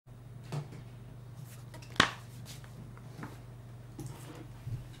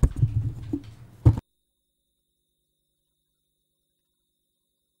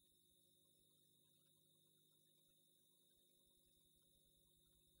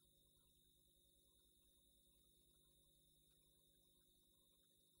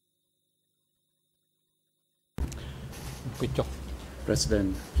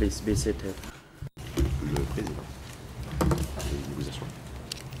President, please be seated. Le président. Veuillez vous asseoir.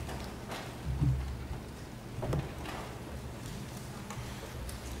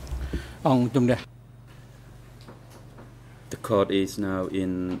 The court is now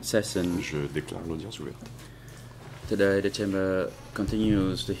in session. Je déclare l'audience ouverte. Today, the chamber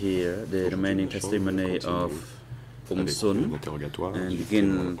continues to hear the remaining testimony of Sun and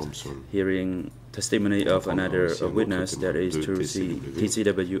begin hearing testimony of another witness, that is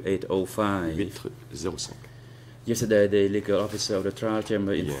TCW 805. Yesterday, the legal officer of the trial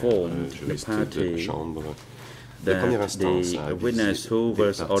chamber informed the party that the witness who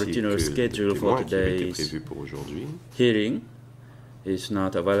was originally scheduled for today's hearing is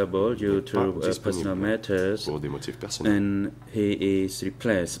not available due to personal matters, and he is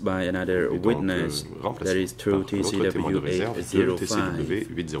replaced by another witness, that is through TCW 805.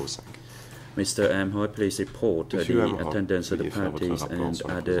 Mr. M. Hoy, please report the attendance of the parties and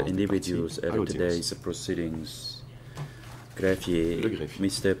other individuals at today's proceedings. Greffier.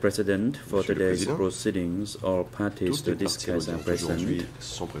 Mr. President, for today's proceedings, all parties to this case are present,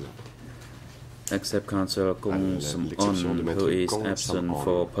 except Counsel Kung Sum-on, who is absent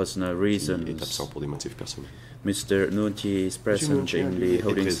for personal reasons. Mr. Nunchi is present in the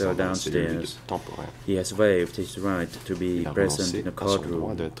holding cell downstairs. He has waived his right to be present in the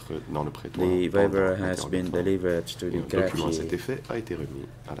courtroom. The waiver has been delivered to the greffier.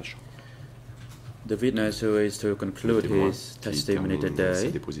 The witness who is to conclude his testimony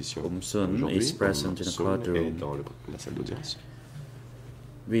today, Sun, is present in the courtroom.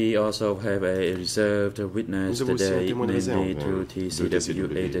 We also have a reserved witness today, namely through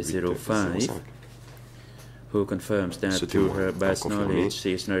TCW 805, who confirms that through her best knowledge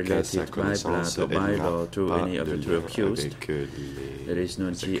she is not related by blood or by law to any of the two accused, that is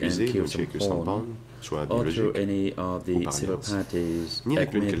Nunchi and Kyu Sampon, or through any of the civil parties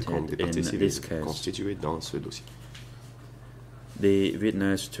admitted in this case. The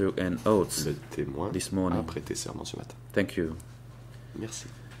witness took an oath this morning. Thank you. Merci.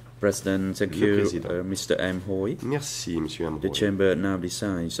 President, thank you, Mr. M. Hoy. Merci, Monsieur M. Hoy. The Chamber now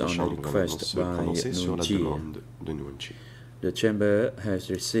decides on a request by Nunchi. The Chamber has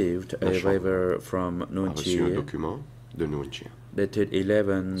received a waiver from Nunchi dated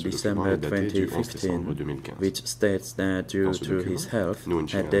 11 December 2015, which states that due to his health,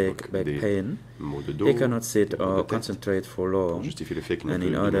 headache, back pain, he cannot sit or concentrate for long, and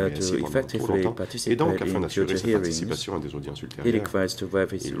in order to effectively participate in future hearings, he requests to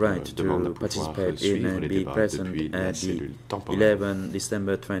waive his right to participate in and be present at the 11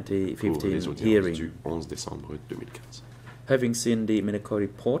 December 2015 hearing. Having seen the medical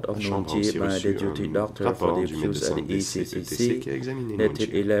report of Nunchi by the duty doctor for the accused at the ECCC,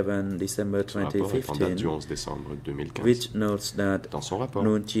 dated 11 December 2015, which notes that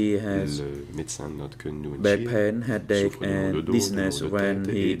Nunchi has back pain, headache, and dizziness when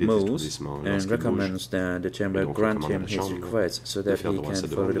he moves, and recommends that the Chamber grant him his request so that he can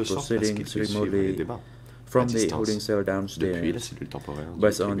follow the proceedings remotely from the holding cell downstairs.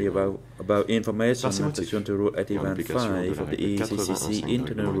 Based on the above information, pursuant to Rule 81.5 of the ECCC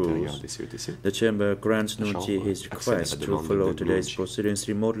internal rules, the Chamber grants Nunchi his request to follow today's proceedings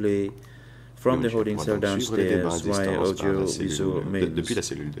remotely from the holding cell downstairs via audio-visual means.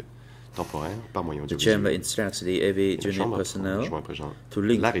 The Chamber instructs the AV junior personnel to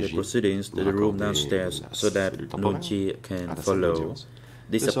link the proceedings to the room downstairs so that Nunchi can follow.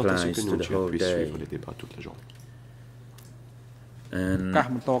 This applies to the whole day. And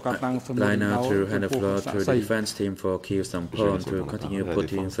I now to hand the floor to the defense team for Kyu Sampon to continue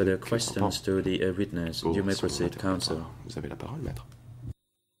putting further questions to the witness. You may proceed, counsel.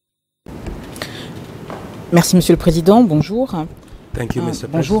 Merci, Monsieur le Président. Bonjour. Thank you, Mr.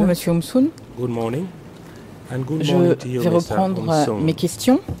 Bonjour, Monsieur Umsun. Good morning. And good morning to you, Je vais reprendre mes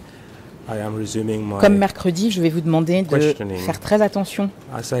questions. Comme mercredi, je vais vous demander de faire très attention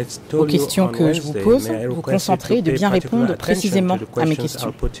aux questions que je vous pose, de vous concentrer et de bien répondre précisément à mes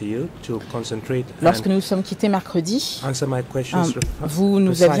questions. Lorsque nous nous sommes quittés mercredi, vous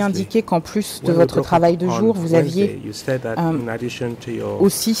nous aviez indiqué qu'en plus de votre travail de jour, vous aviez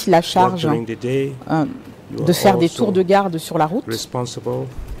aussi la charge de faire des tours de garde sur la route.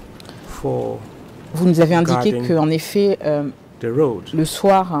 Vous nous avez indiqué qu'en effet, le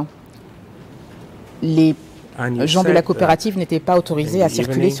soir, les gens de la coopérative n'étaient pas autorisés à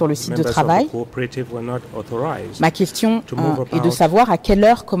circuler sur le site de travail. Ma question est de savoir à quelle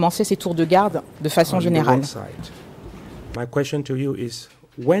heure commençaient ces tours de garde de façon générale. My question to you is,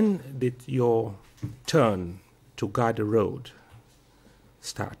 when did your turn to guard the road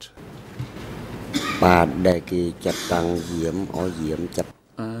start? I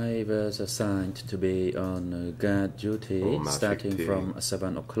was assigned to be on guard duty starting from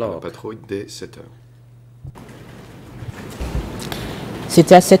 7 o'clock. Patrouille dès 7 heures.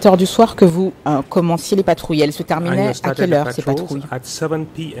 C'était à 7 heures du soir que vous commenciez les patrouilles. Elles se terminaient à quelle heure ces patrouilles? At 7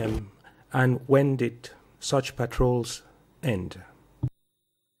 p.m. And when did such patrols end?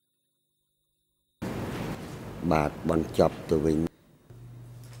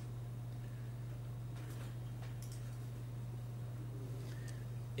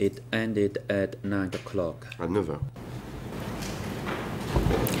 It ended at 9 o'clock. À 9 heures.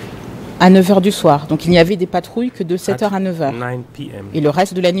 À 9 heures du soir. Donc il n'y avait des patrouilles que de 7 heures à 9 heures. Et le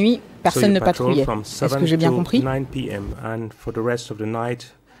reste de la nuit, personne ne patrouillait. Est-ce que j'ai bien compris? 9 p.m. and for the rest of the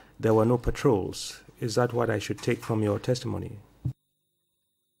night, there were no patrols. Is that what I should take from your testimony?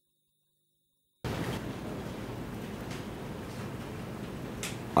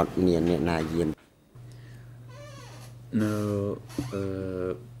 No,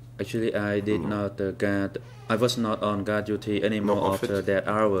 actually I did not guard. I was not on guard duty anymore after that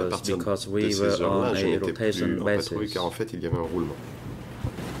hours because we were on a rotation basis. Car en fait, il y avait un roulement.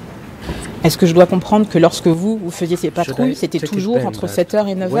 Est-ce que je dois comprendre que lorsque vous faisiez ces patrouilles, c'était toujours entre 7h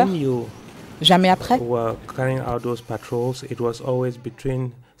et 9h? Jamais après? Were carrying out those patrols, it was always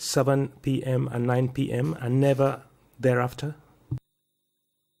between 7 p.m. and 9 p.m. and never thereafter?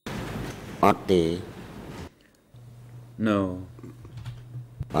 No.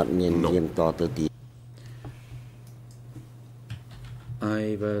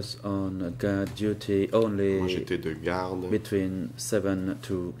 I was on guard duty only. Moi, j'étais de garde between 7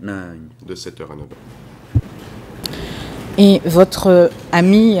 to 9. De 7h à 9h. Et votre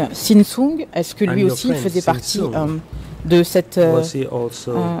ami Sinsung, est-ce que lui aussi faisait partie de cette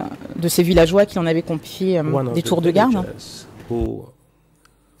de ces villageois qui en avaient confié des tours de garde? Who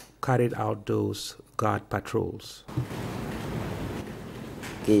carried out those guard patrols?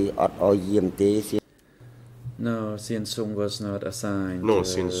 No, Sinsung was not assigned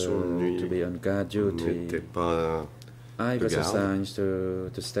to be on guard duty. N'était pas I was assigned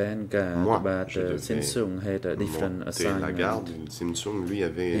to stand guard, but Sinsung had a different assignment. Sinsung, lui,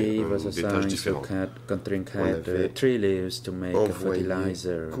 avait des tâches différentes. He had tree leaves to make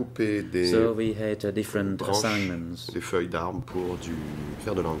fertilizer. Couper des so we had different assignments. Des feuilles d'arbres pour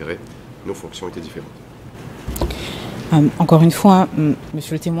faire de l'engrais. Nos fonctions étaient différentes. Encore une fois,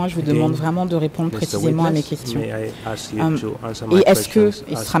 monsieur le témoin, je vous demande vraiment de répondre précisément à mes questions. Et est-ce que,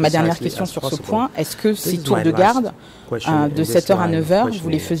 et ce sera ma dernière question sur ce point, est-ce que ces tours de garde de 7h à 9h, vous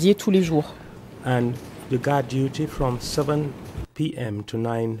les faisiez tous les jours? And the guard duty from 7 p.m. to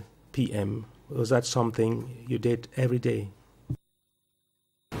 9 p.m., was that something you did every day?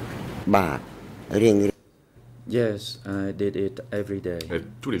 Yes, I did it every day.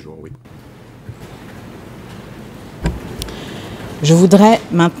 Tous les jours, oui. Je voudrais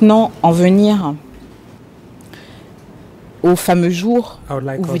maintenant en venir au fameux jour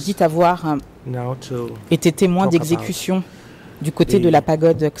où vous dites avoir été témoin d'exécution du côté de la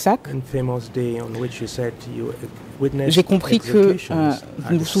pagode Ksak. J'ai compris que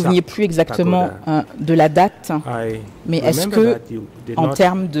vous ne vous souveniez plus exactement de la date, mais est-ce que, en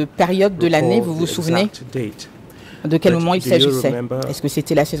termes de période de l'année, vous vous souvenez de quel moment il s'agissait? Est-ce que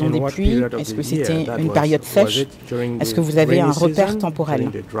c'était la saison des pluies? Est-ce que c'était une période sèche? Est-ce que vous avez un repère temporel?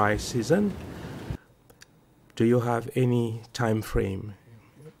 Do you have any time frame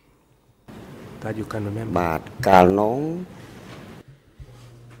that you can remember?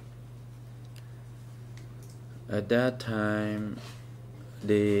 At that time,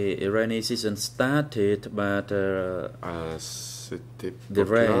 the rainy season started, but the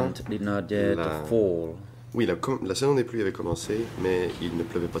rain did not yet fall. Oui, la saison des pluies avait commencé, mais il ne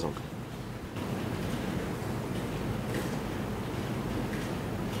pleuvait pas encore.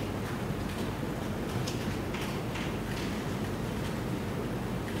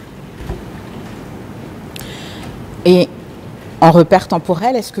 Et en repère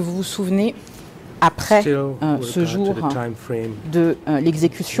temporel, est-ce que vous vous souvenez, après ce jour de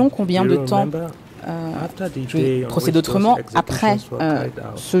l'exécution, combien de temps, je vais procéder autrement, après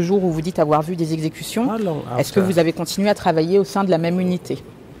ce jour où vous dites avoir vu des exécutions, est-ce que vous avez continué à travailler au sein de la même unité?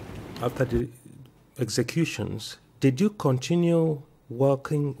 After the executions, did you continue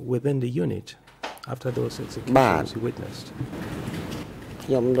working within the unit after those executions you witnessed?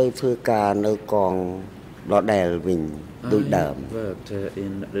 I worked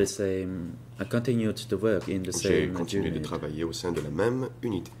in the same. I continued to work in the same unit. J'ai continué de travailler au sein de la même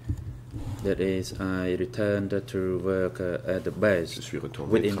unité. That is, I returned to work at the base. Je suis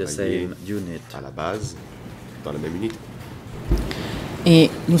retourné within the same unit. À la base, dans la même unité. Et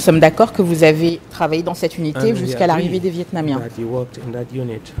nous sommes d'accord que vous avez travaillé dans cette unité jusqu'à l'arrivée des Vietnamiens.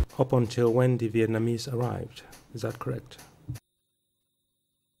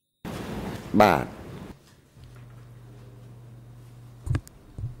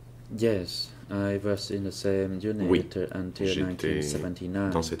 Yes, I was in the same unit Oui, until j'étais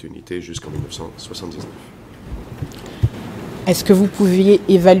 1979. dans cette unité jusqu'en 1979. Est-ce que vous pouviez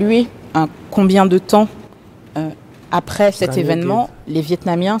évaluer combien de temps après cet événement les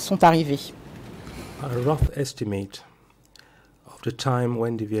Vietnamiens sont arrivés? A rough estimate of the time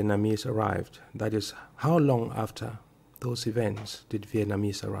when the Vietnamese arrived. That is, how long after those events did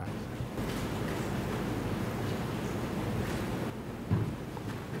Vietnamese arrive?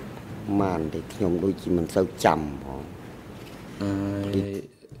 I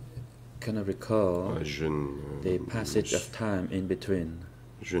cannot recall the passage of time in between.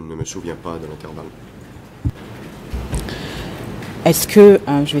 Je ne me souviens pas de l'intervalle. Est-ce que,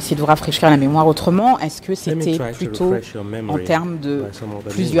 je vais essayer de vous rafraîchir la mémoire autrement, est-ce que c'était plutôt en termes de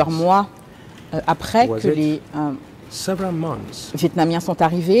plusieurs mois après que les Vietnamiens sont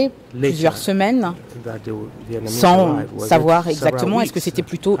arrivés, plusieurs semaines, sans savoir exactement, est-ce que c'était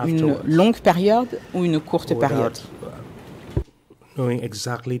plutôt une longue période ou une courte période? Knowing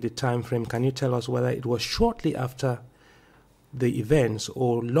exactly the time frame, can you tell us whether it was shortly after the events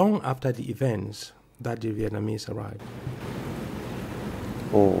or long after the events that the Vietnamese arrived?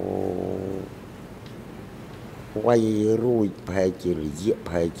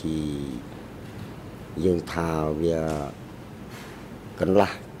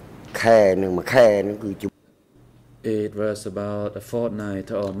 It was about a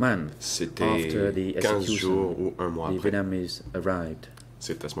fortnight or a month after the 15 jours ou un execution. mois The après. Vietnamese arrived.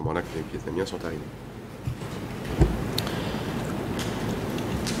 C'est à ce moment-là que les Vietnamiens sont arrivés.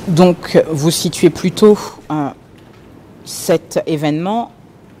 Donc, vous situez plutôt cet événement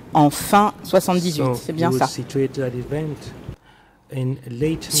en fin 78, c'est bien ça?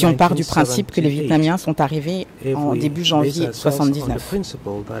 Si on part du principe que les Vietnamiens sont arrivés en début janvier 79.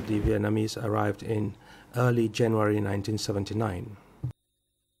 Early January 1979.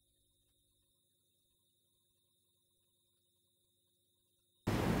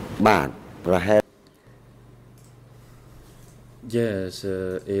 Yes,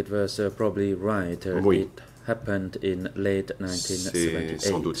 it was probably right. Oui. It happened in late 1978. C'est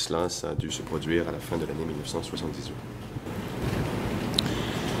sans doute cela, ça a dû se produire à la fin de l'année 1978.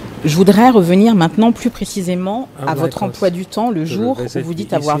 Je voudrais revenir maintenant plus précisément à votre emploi du temps le jour où vous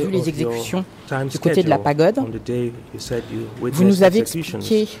dites avoir vu les exécutions du côté de la pagode. Vous nous avez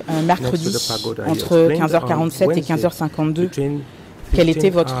expliqué mercredi entre 15h47 et 15h52 quelle était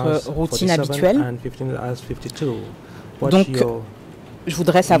votre routine habituelle. Donc, je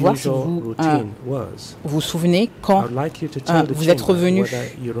voudrais savoir si vous vous souvenez quand vous êtes revenu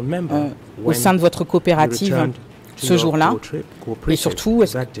au sein de votre coopérative ce jour-là, et surtout,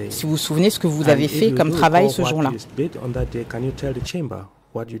 si vous vous souvenez ce que vous avez fait comme travail ce jour-là.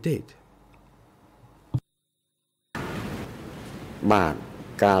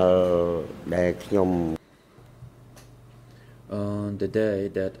 On the day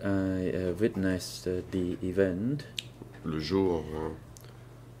that I witnessed the event, le jour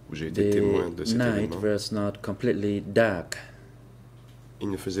où j'ai été témoin de cet événement, night was not completely dark. Il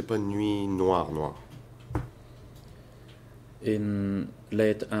ne faisait pas nuit noire. In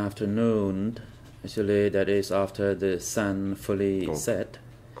late afternoon, actually that is after the sun fully set,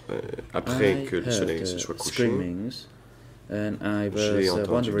 après que le soleil se soit couché, and I was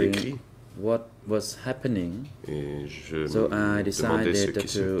wondering what was happening. Et je so I decided ce qui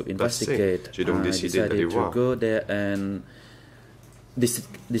to investigate. J'ai donc décidé d'aller voir. Go there and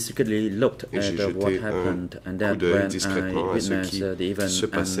discreetly looked at what happened, and that when I witnessed the event se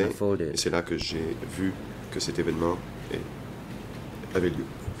passait, unfolded. Et c'est là que j'ai vu que cet événement avait lieu.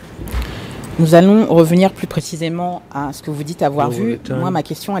 Nous allons revenir plus précisément à ce que vous dites avoir vu. Moi, ma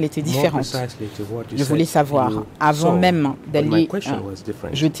question, elle était différente. Je voulais savoir, avant même d'aller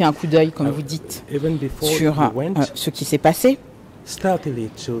jeter un coup d'œil, comme vous dites, sur ce qui s'est passé,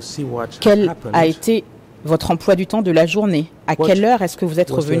 quel a été votre emploi du temps de la journée? À quelle heure est-ce que vous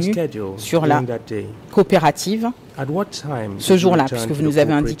êtes revenu sur la coopérative ce jour-là, puisque vous nous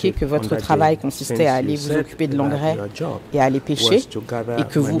avez indiqué que votre travail consistait à aller vous occuper de l'engrais et à aller pêcher, et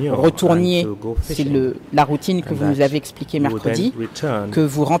que vous retourniez, c'est la routine que vous nous avez expliquée mercredi, que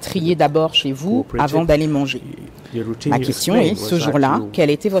vous rentriez d'abord chez vous avant d'aller manger. Ma question est, ce jour-là, quel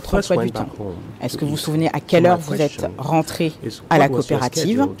était votre emploi du temps? Est-ce que vous vous souvenez à quelle heure vous êtes rentré à la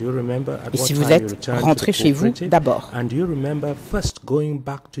coopérative? Et si vous êtes rentré chez vous d'abord?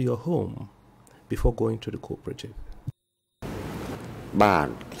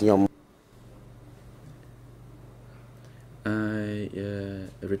 I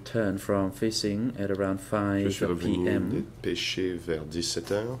returned from fishing at around 5 Je suis revenu p.m. de pêcher vers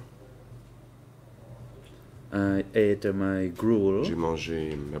 17 heures. I ate my gruel. J'ai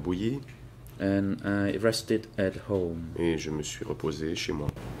mangé ma bouillie. And I rested at home. Et je me suis reposé chez moi.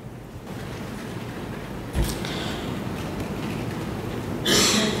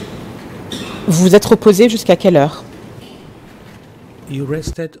 Vous vous êtes reposé jusqu'à quelle heure? You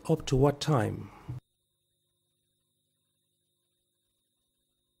rested up to what time?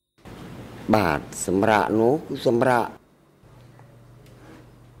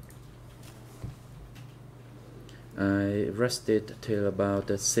 I rested till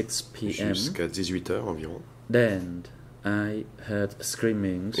about 6 p.m. Jusqu'à 18h environ. Then I heard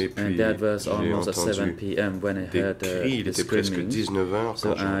screamings, and that was almost at 7 p.m. when I heard the screaming.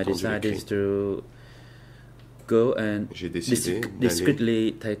 So I decided to go and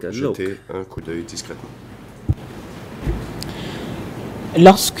discreetly take a look. Un coup d'œil discrètement.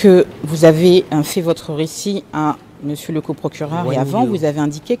 Lorsque vous avez fait votre récit à Monsieur le coprocureur et avant, vous avez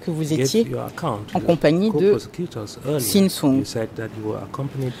indiqué que vous étiez en compagnie de Sin Sung.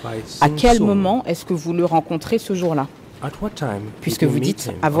 À quel moment est-ce que vous le rencontrez ce jour-là? Puisque vous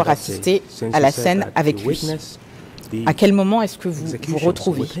dites avoir assisté à la scène avec lui. À quel moment est-ce que vous vous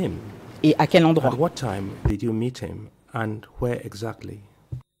retrouvez? Et à quel endroit?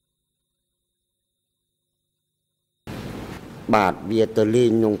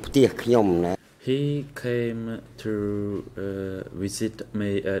 He came to visit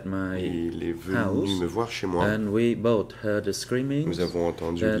me at my Il est venu house, me voir chez moi. and we both heard the screaming. Nous avons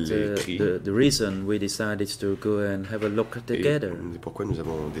entendu les cris. The reason we decided to go and have a look together. Et pourquoi nous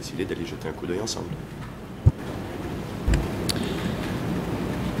avons décidé d'aller jeter un coup d'œil ensemble.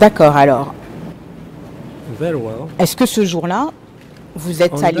 D'accord, alors. Est-ce que ce jour-là, vous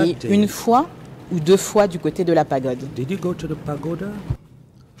êtes allé une fois ou deux fois du côté de la pagode? Did you go to the pagoda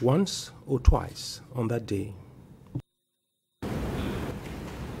once or twice on that day?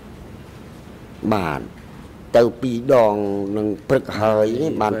 We went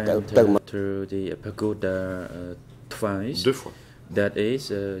to the pagoda twice. Deux fois. That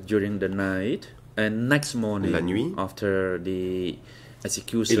is during the night and next morning. La nuit. After the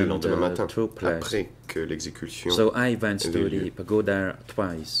execution. Et le lendemain matin, took place. après que l'exécution. So I went to the pagoda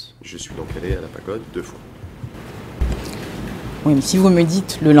twice. Je suis donc allé à la pagode deux fois. Oui, mais si vous me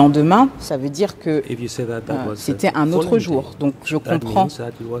dites le lendemain, ça veut dire que c'était un autre jour. Donc je comprends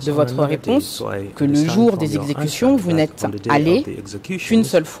de votre réponse que le jour des exécutions, vous n'êtes allé qu'une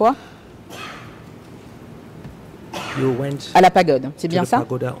seule fois à la pagode. C'est bien ça?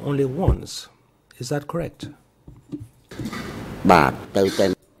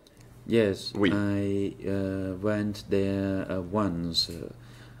 Yes, oui. I went there once.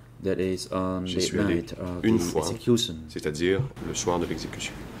 That is on the night of une the fois, execution. c'est-à-dire le soir de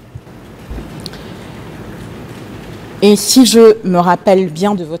l'exécution. Et si je me rappelle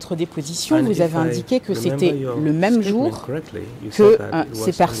bien de votre déposition, vous avez indiqué que c'était le même jour que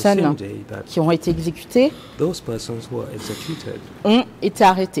ces personnes qui ont été exécutées ont été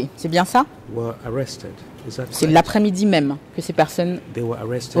arrêtées. C'est bien ça? C'est l'après-midi même que ces personnes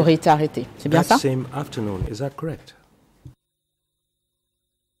auraient été arrêtées. C'est bien ça?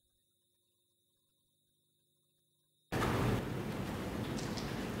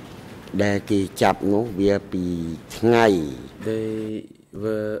 They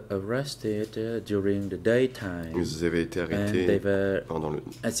were arrested during the daytime. Ils avaient été arrêtés and they were pendant le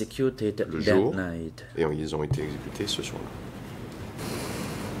executed jour that night. Et ils ont été exécutés ce soir-là.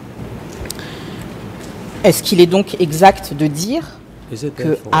 Est-ce qu'il est donc exact de dire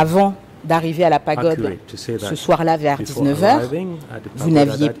que avant d'arriver à la pagode ce soir-là vers 19h, vous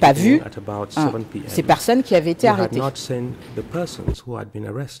n'aviez pas vu ces personnes qui avaient été arrêtées?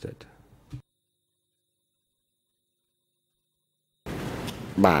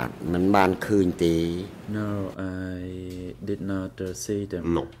 No, I did not see them.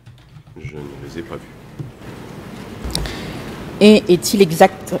 Non, je ne les ai pas vus. Et est-il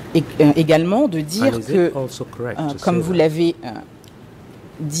exact également de dire que, comme vous l'avez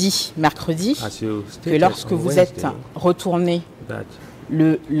dit mercredi, que lorsque vous êtes retourné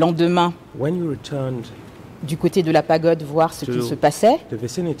le lendemain du côté de la pagode voir ce qui se passait,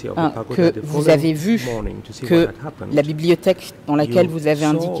 que vous avez vu que la bibliothèque dans laquelle vous avez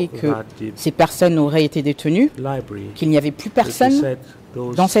indiqué que ces personnes auraient été détenues, qu'il n'y avait plus personne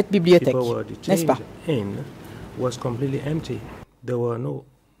dans cette bibliothèque, n'est-ce pas? Was completely empty. There were no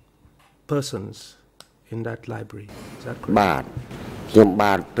persons in that library. Is that correct?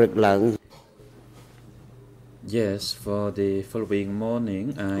 Yes, for the following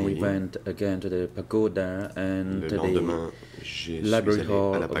morning, I went again to the pagoda and the library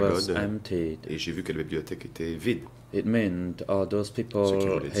hall was emptied. Et j'ai vu que la bibliothèque était vide. It meant all those people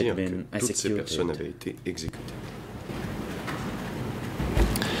had been executed. Toutes ces personnes avaient été exécutées.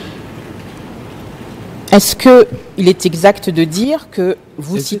 Est-ce qu'il est exact de dire que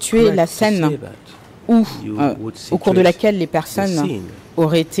vous situez la scène où, au cours de laquelle les personnes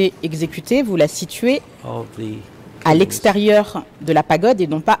auraient été exécutées, vous la situez à l'extérieur de la pagode et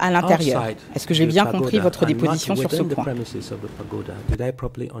non pas à l'intérieur? Est-ce que j'ai bien compris votre déposition sur ce point?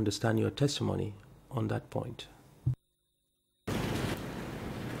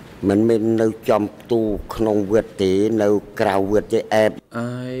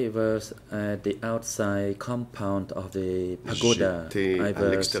 I was at the outside compound of the pagoda. I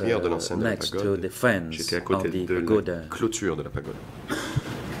was next to the fence of the pagoda. Clôture de la pagode.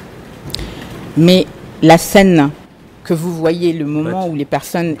 Mais la scène que vous voyez, le moment où les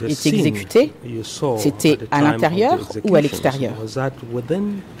personnes étaient exécutées, c'était à l'intérieur ou à l'extérieur?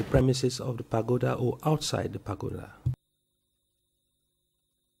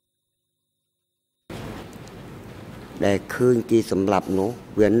 The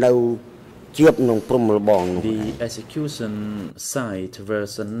execution site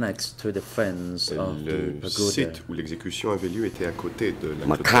was next to the fence of the pagoda. Le site où l'exécution avait lieu était à côté de la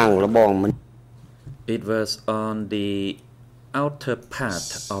clôture. It was on the outer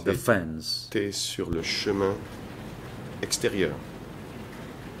part of the fence. C'était sur le chemin extérieur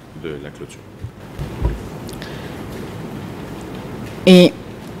de la clôture. Et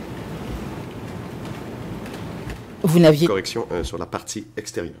vous n'aviez... Correction, sur la partie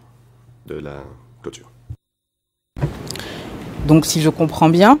extérieure de la clôture. Donc si je comprends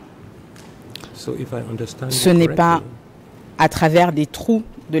bien, ce n'est pas à travers des trous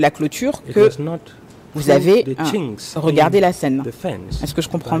de la clôture que vous avez regardé la scène. Est-ce que je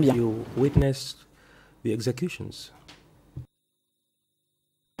comprends bien?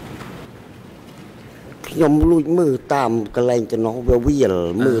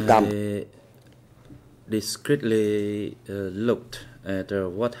 Discreetly looked at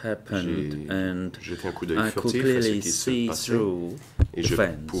what happened and I could clearly see through et the je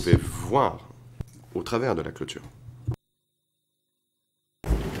fence. pouvais voir au travers de la clôture.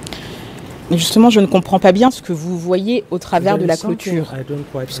 Justement, je ne comprends pas bien ce que vous voyez au travers de la clôture,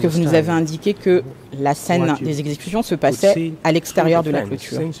 puisque vous nous avez indiqué que la scène des exécutions se passait à l'extérieur de la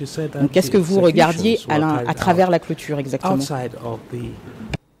clôture. Donc, qu'est-ce que vous regardiez à travers la clôture exactement?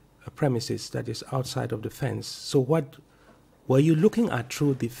 Premises that is outside of the fence. So what were you looking at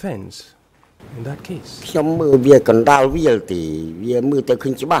through the fence in that case?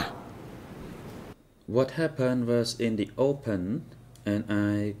 What happened was in the open and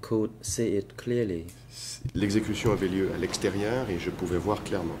I could see it clearly. L'exécution avait lieu à l'extérieur et je pouvais voir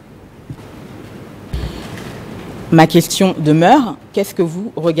clairement. Ma question demeure, qu'est-ce que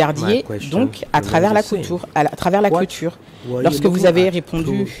vous regardiez donc à travers la clôture, Lorsque vous avez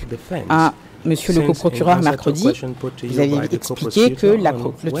répondu à Monsieur le coprocureur mercredi, vous avez expliqué que la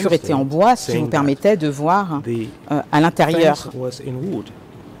clôture était en bois, ce qui vous permettait de voir à l'intérieur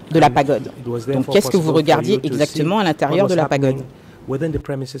de la pagode. Donc qu'est-ce que vous regardiez exactement à l'intérieur de la pagode?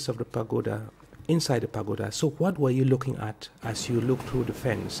 Inside the pagoda. So what were you looking at as you looked through the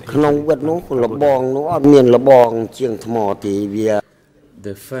fence?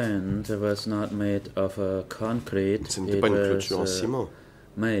 The fence was not made of concrete. It was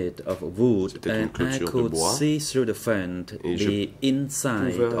made of wood, and I could see through the fence the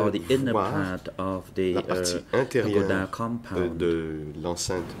inside or the inner part of the pagoda compound. De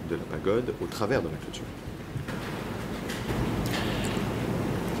l'enceinte de la pagode au travers de la clôture.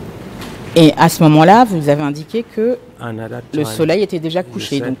 Et à ce moment-là, vous avez indiqué que le soleil était déjà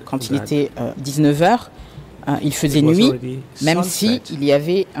couché. Donc quand il était 19h, il faisait nuit, même s'il y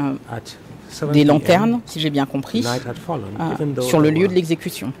avait des lanternes, si j'ai bien compris, sur le lieu de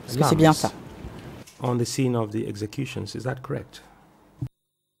l'exécution. Est-ce que c'est bien ça? On the scene of the executions, is that correct?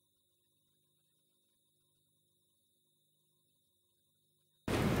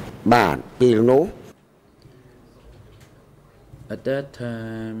 At that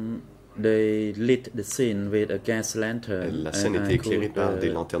time, they lit the scene with a gas lantern, la scène était éclairée par des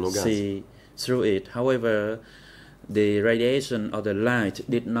lanternes au gaz. See through it. However, the radiation of the light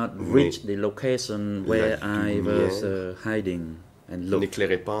did not reach the location where I was hiding and looked.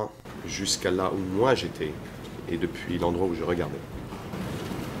 N'éclairait pas jusqu'à là où moi j'étais et depuis l'endroit où je regardais.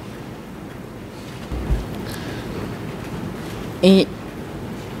 Et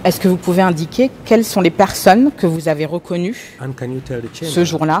est-ce que vous pouvez indiquer quelles sont les personnes que vous avez reconnues ce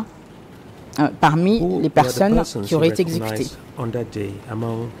jour-là parmi les personnes qui auraient été exécutées.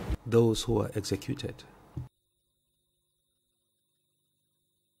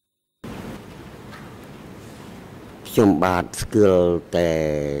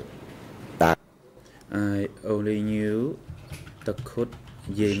 I only knew Takut,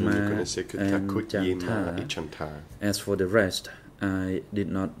 Yema, and Chantar. As for the rest, I did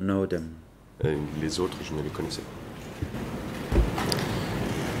not know them. Les autres, je ne les connaissais pas.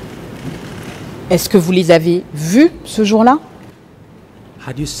 Est-ce que vous les avez vus ce jour-là?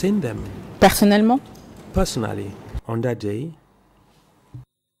 Had you seen them? Personnellement? Personally, on that day?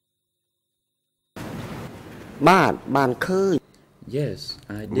 Yes,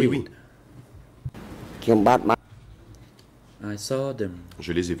 I did. Oui. I saw them.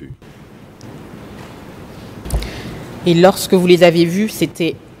 Je les ai vus. Et lorsque vous les avez vus,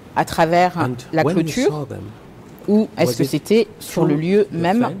 c'était à travers la clôture ou est-ce que c'était sur le lieu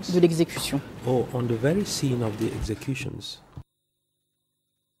même de l'exécution? Oh, on the very scene of the executions.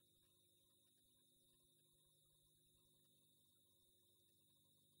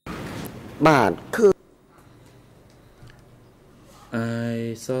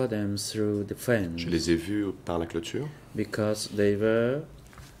 I saw them through the fence. Je les ai vus par la clôture. Because they were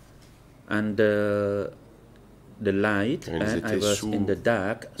under the light and I was in the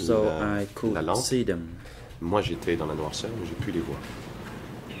dark, so I could see them. Moi, j'étais dans la noirceur, mais j'ai pu les voir.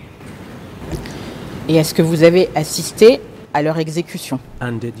 Et est-ce que vous avez assisté à leur exécution?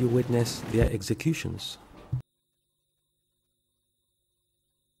 And did you witness their executions?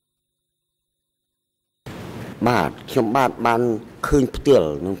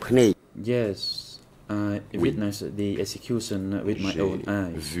 Yes, I witnessed the execution with my own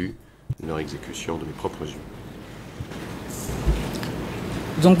eyes. J'ai vu leur exécution de mes propres yeux.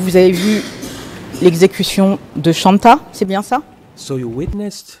 Donc vous avez vu l'exécution de Shanta, c'est bien ça? So you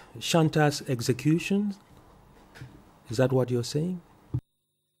witnessed Shanta's execution? Is that what you're saying?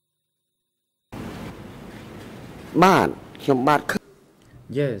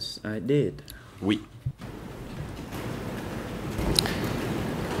 Yes, I did. Oui.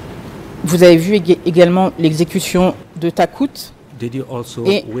 Vous avez vu également l'exécution de Takut Did you also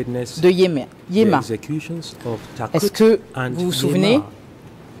et witness de Yema. Est-ce que vous vous souvenez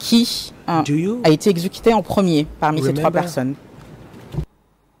qui a été exécuté en premier parmi ces trois personnes?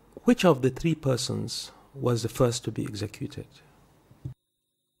 Which of the three persons was the first to be executed?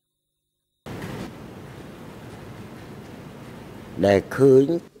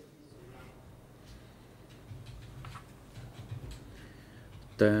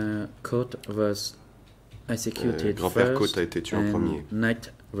 Takut was executed Grand-père first, Côte a été tué en premier.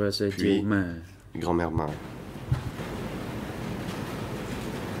 Night was Puis Yema. grand-mère Ma.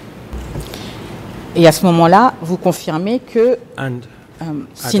 Et à ce moment-là, vous confirmez que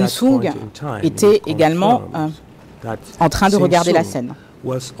Sin Sung était également en train de regarder la scène.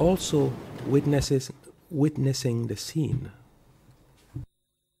 Was also witnessing the scene.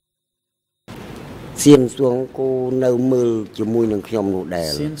 Sin Sung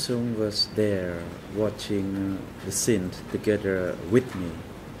was there watching the scene together with me.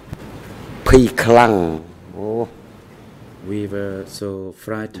 We were so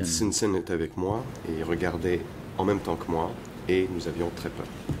frightened. Sin Sung était avec moi et il regardait en même temps que moi et nous avions très peur.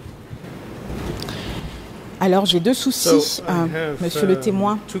 Alors j'ai deux soucis, monsieur le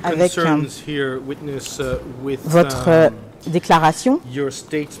témoin, avec votre déclaration,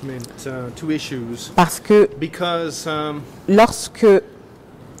 parce que lorsque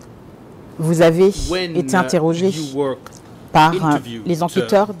vous avez été interrogé par les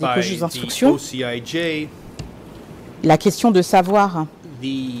enquêteurs des juges d'instruction, la question de savoir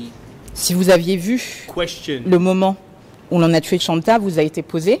si vous aviez vu le moment où l'on a tué Shanta vous a été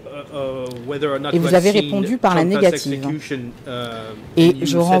posée et vous avez répondu par la négative. Et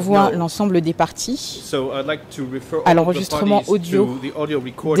je renvoie l'ensembre des parties à l'enregistrement audio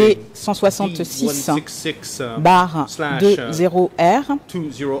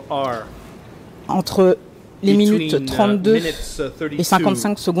D166/20R entre les minutes 32 et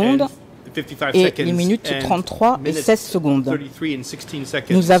 55 secondes et les minutes 33 et 16 secondes.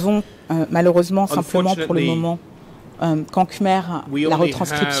 Nous avons malheureusement simplement pour le moment qu'en Khmer la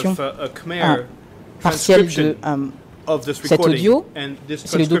retranscription partielle de cet audio.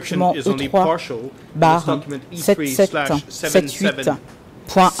 C'est le document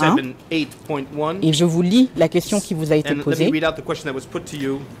E3/7778.1 et je vous lis la question qui vous a été posée.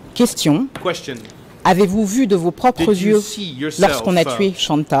 Question. Avez-vous vu de vos propres yeux lorsqu'on a tué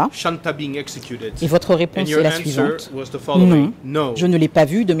Shanta? Et votre réponse est la suivante. Non, je ne l'ai pas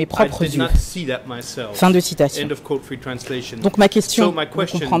vu de mes propres yeux. Fin de citation. Donc ma question,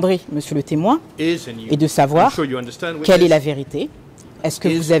 vous comprendrez, monsieur le témoin, est de savoir quelle est la vérité. Est-ce que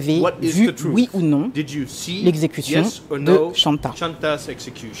vous avez vu, oui ou non, l'exécution de Shanta?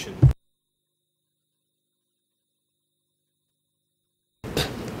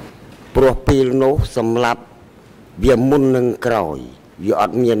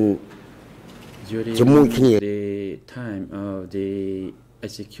 During the time of the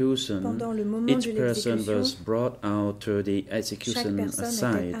execution, each person was brought out to the execution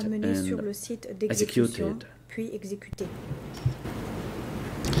site and executed.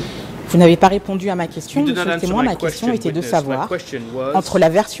 Vous n'avez pas répondu à ma question, monsieur le témoin. Ma question était de savoir, entre la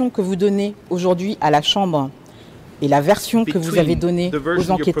version que vous donnez aujourd'hui à la Chambre et la version que vous avez donnée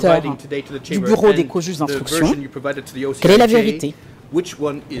aux enquêteurs du bureau des co-juges d'instruction, quelle est la vérité?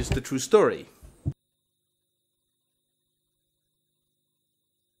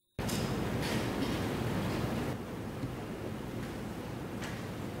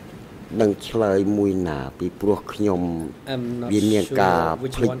 I'm not sure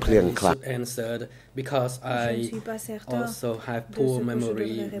which one I should answer because I also have poor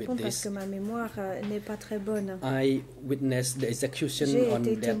memory with this. I witnessed the execution on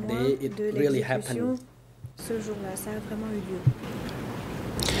that day. It really happened.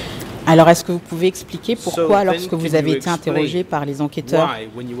 Alors, est-ce que vous pouvez expliquer pourquoi, lorsque vous avez été interrogé par les enquêteurs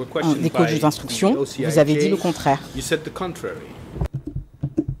des co-juges d'instruction, vous avez dit le contraire?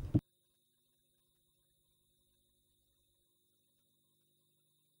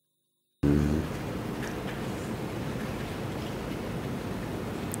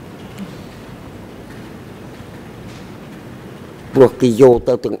 At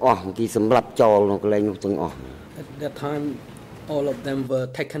that time, all of them were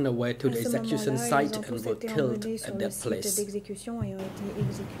taken away to the execution site and were killed at that place.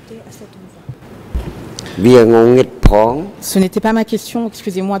 Ce n'était pas ma question,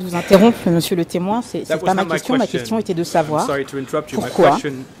 excusez-moi de vous interrompre, monsieur le témoin, c'est pas ma question. Ma question était de savoir pourquoi,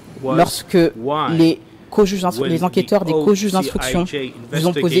 lorsque les enquêteurs des co-juges d'instruction vous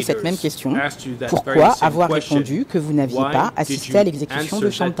ont posé cette même question, pourquoi avoir répondu que vous n'aviez pas assisté à l'exécution de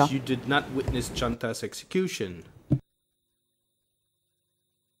Shanta?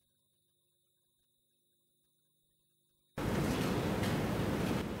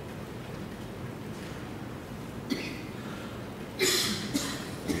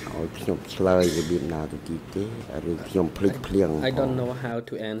 I don't know how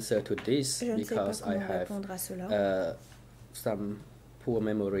to answer to this because I have some poor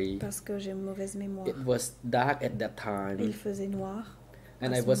memory. It was dark at that time.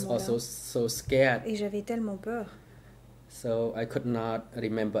 And I was also so scared. Et j'avais tellement peur. So I could not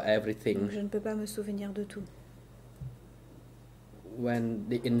remember everything. Donc je ne peux pas me souvenir de tout. When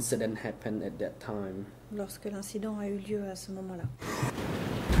the incident happened at that time. Lorsque l'incident a eu lieu à ce moment-là.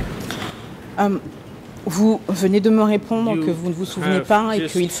 Vous venez de me répondre que vous ne vous souvenez pas et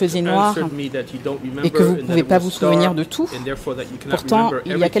qu'il faisait noir et que vous ne pouvez pas vous souvenir de tout. Pourtant,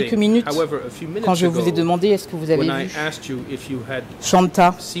 il y a quelques minutes, quand je vous ai demandé est-ce que vous avez vu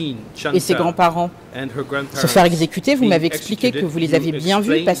Shanta et ses grands-parents se faire exécuter, vous m'avez expliqué que vous les aviez bien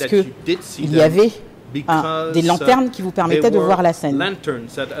vus parce qu'il y avait des lanternes qui vous permettaient de voir la scène.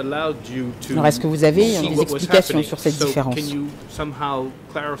 Alors, est-ce que vous avez des explications sur cette différence?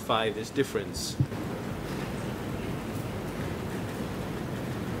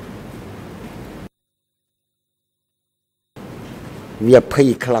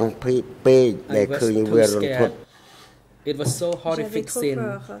 It was so horrific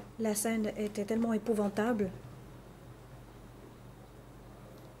scene. La scène était tellement épouvantable.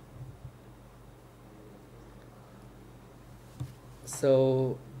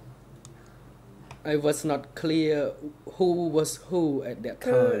 So I was not clear who was who at that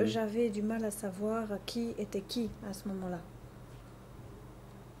time. J'avais du mal à savoir qui était qui à ce moment-là.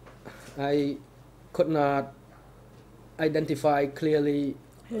 I could not identify clearly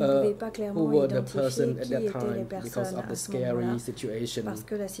who were the person at that time because of the scary situation. Parce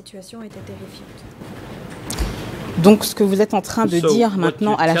que la situation était terrifiante. Donc, ce que vous êtes en train de dire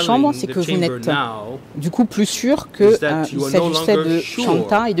maintenant à la Chambre, c'est que vous n'êtes du coup plus sûr qu'il s'agissait de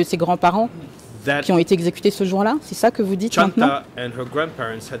Shanta et de ses grands-parents qui ont été exécutés ce jour-là? C'est ça que vous dites maintenant?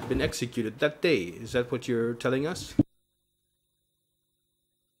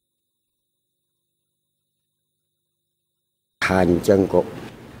 You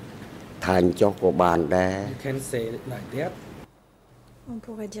can say it like that. On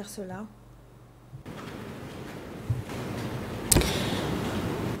pourrait dire cela.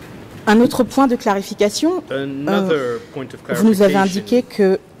 Un autre point de clarification, vous nous avez indiqué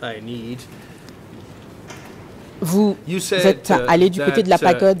que vous êtes allé du côté de la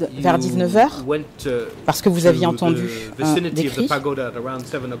pagode vers 19h parce que vous aviez entendu des cris.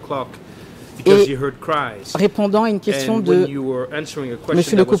 Et répondant à une question de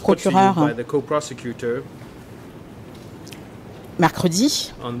monsieur le coprocureur,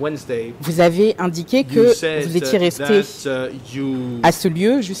 mercredi, vous avez indiqué que vous étiez resté à ce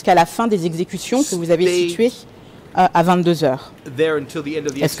lieu jusqu'à la fin des exécutions que vous avez situées à 22h.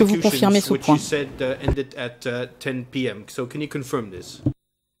 Est-ce que vous confirmez ce point?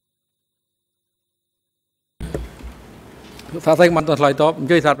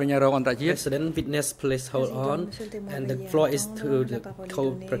 President, witness, please hold on, and the floor is to the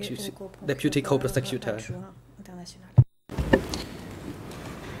Deputy Co-Prosecutor.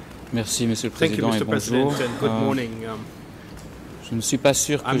 Merci, Monsieur le Président, et bonjour. Je ne suis pas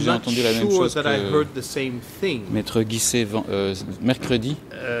sûr que j'ai entendu la même chose que Maître Guisset mercredi,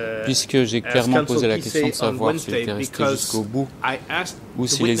 puisque j'ai clairement posé la question de savoir s'il était resté jusqu'au bout ou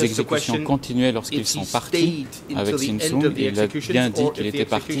si les exécutions continuaient lorsqu'ils sont partis avec Simsung, et il a bien dit qu'il était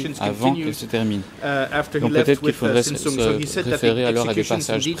parti avant qu'elles se terminent. Donc peut-être qu'il faudrait se référer alors à des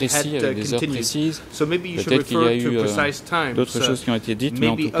passages précis, avec des heures précises. Peut-être qu'il y a eu d'autres choses qui ont été dites, mais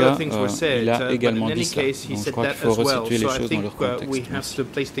en tout cas, il a également dit cela. Donc je crois qu'il faut resituer les choses dans leur contexte.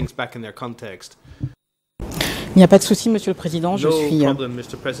 Il n'y a pas de souci, Monsieur le Président. Je suis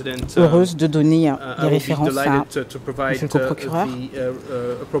heureuse de donner des références à Monsieur le coprocureur.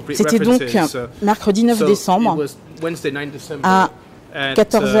 C'était donc mercredi 9 décembre à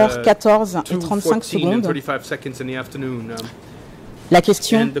 14h14 et 35 secondes. La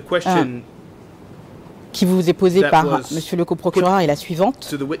question qui vous est posée par Monsieur le coprocureur est la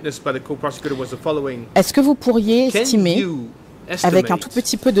suivante. Est-ce que vous pourriez estimer, avec un tout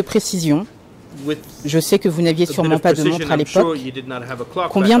petit peu de précision, je sais que vous n'aviez sûrement pas de montre à l'époque,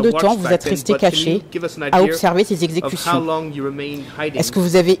 combien de temps vous êtes resté caché à observer ces exécutions? Est-ce que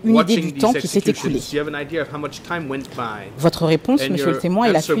vous avez une idée du temps qui s'est écoulé? Votre réponse, Monsieur le témoin,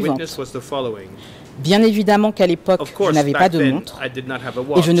 est la suivante. Bien évidemment qu'à l'époque, je n'avais pas de montre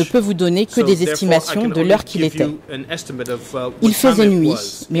et je ne peux vous donner que des estimations de l'heure qu'il était. Il faisait nuit,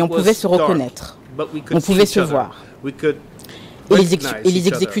 mais on pouvait se reconnaître, on pouvait se voir. Et les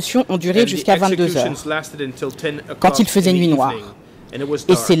exécutions ont duré jusqu'à 22h, quand il faisait nuit noire.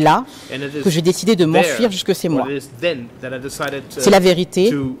 Et c'est là que j'ai décidé de m'enfuir jusque chez moi. C'est la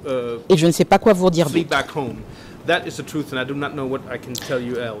vérité, et je ne sais pas quoi vous dire d'autre.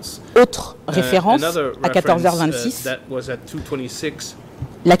 Autre référence, à 14h26,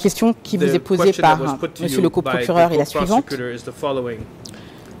 la question qui vous est posée par Monsieur le coprocureur est la suivante.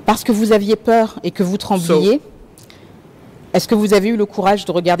 Parce que vous aviez peur et que vous trembliez, est-ce que vous avez eu le courage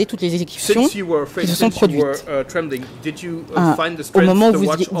de regarder toutes les exécutions qui se sont produites au moment où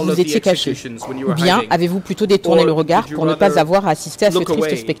vous étiez caché? Ou bien avez-vous plutôt détourné le regard pour ne pas avoir à assister à ce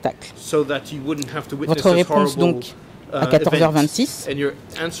triste spectacle? Votre réponse donc à 14h26,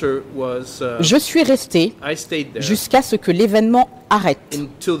 je suis resté jusqu'à ce que l'événement arrête.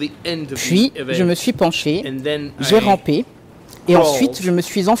 Puis je me suis penché, j'ai rampé, et ensuite, je me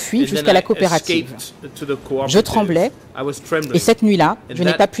suis enfui jusqu'à la coopérative. Je tremblais, et cette nuit-là, je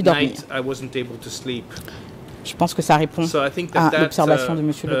n'ai pas pu dormir. Je pense que ça répond à l'observation de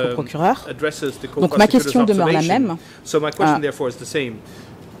Monsieur le coprocureur. Donc ma question demeure la même.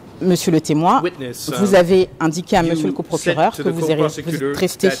 Monsieur le témoin, vous avez indiqué à Monsieur le coprocureur que vous êtes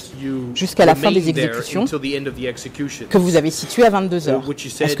resté jusqu'à la fin des exécutions, que vous avez situé à 22h.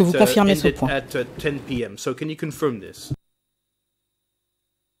 Est-ce que vous confirmez ce point?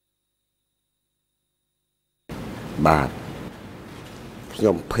 I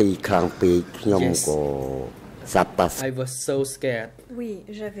was so scared. Oui,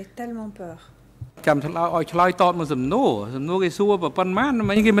 j'avais tellement peur. ចាំឆ្លើយឲ្យឆ្លើយតបមួយសំណួរគេសួរប៉ុណ្ណា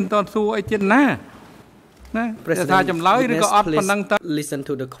មិនគេមិនតន់សួរអីទៀតណាណាថាចម្លើយឬក៏អត់ប៉ុណ្ណឹងតើ Listen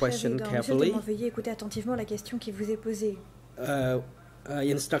to the question carefully. Veuillez écouter attentivement la question qui vous est posée. I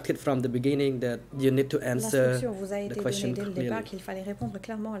instructed from the beginning that you need to answer vous a été the question donnée dès le clearly. départ qu'il fallait répondre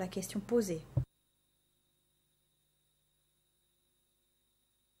clairement à la question posée.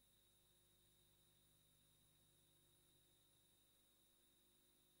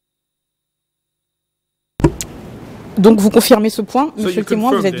 Donc vous confirmez ce point, Monsieur le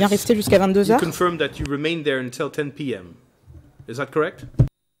témoin, vous êtes bien resté jusqu'à 22h? You confirm that you remained there until 10 p.m. Is that correct?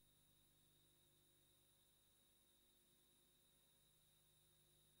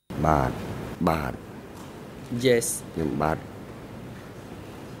 Yes.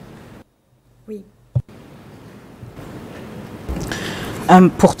 Oui.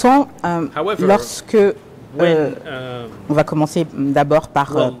 Pourtant, However, lorsque on va commencer d'abord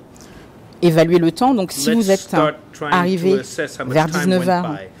par évaluer le temps. Donc, si vous êtes arrivé vers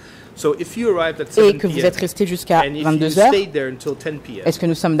 19h et que vous êtes resté jusqu'à 22h, est-ce que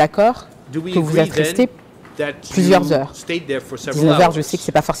nous sommes d'accord que vous êtes resté plusieurs heures? 19h, je sais que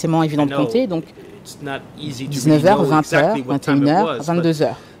ce n'est pas forcément évident de compter, donc 19h, 20h, 21h,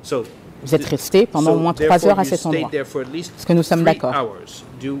 22h. Vous êtes resté pendant au moins 3 heures à cet endroit. Est-ce que nous sommes d'accord?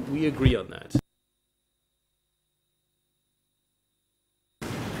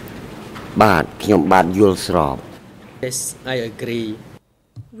 Yes, I agree.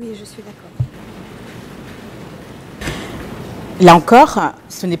 Oui, je suis d'accord. Là encore,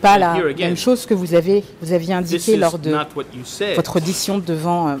 ce n'est pas la même chose que vous aviez indiqué lors de votre audition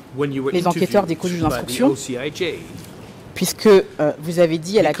devant les enquêteurs des causes de l'instruction, puisque vous avez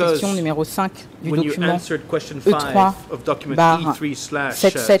dit à la question numéro 5 du document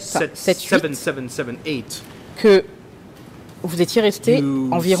E3/7778 que vous étiez resté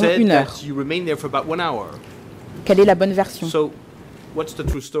environ 1 heure. Quelle est la bonne version? What's the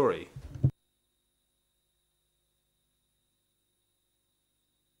true story?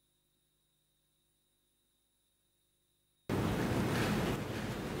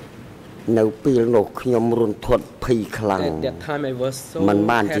 At that time I was so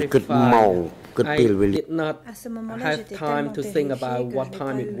terrified. I did not have time to think about what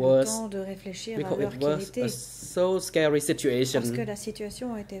time it was because it was a so scary situation,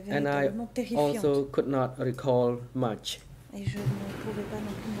 and I also could not recall much.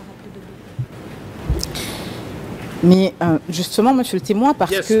 Mais justement, monsieur le témoin,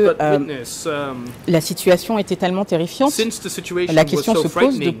 parce que la situation était tellement terrifiante, la question se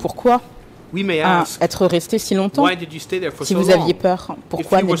pose de pourquoi être resté si longtemps. Si vous aviez peur,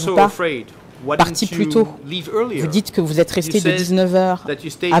 pourquoi n'êtes-vous pas parti plus tôt? Vous dites que vous êtes resté de 19h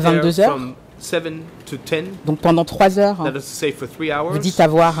à 22h, donc pendant 3 heures. Vous dites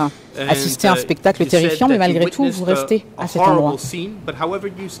avoir assisté à un spectacle terrifiant, mais malgré tout, vous restez à cet endroit.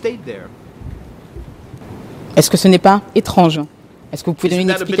 Est-ce que ce n'est pas étrange? Est-ce que vous pouvez donner une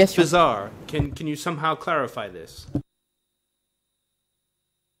explication?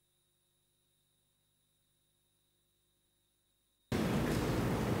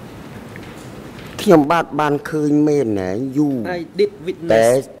 I did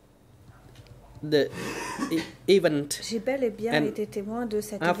witness the event. J'ai bel et bien été témoin de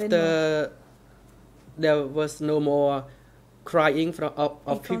cet événement. After there was no more crying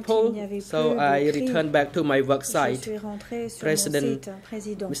of people, so I returned back to my work site. President,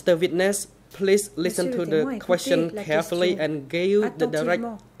 Mr. Witness, please listen to the question carefully and give the direct,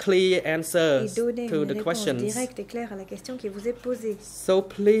 clear answers to the questions. So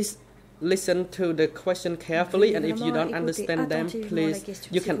please listen to the question carefully, and if you don't understand them, please,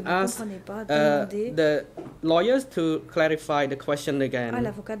 you can ask the lawyers to clarify the question again.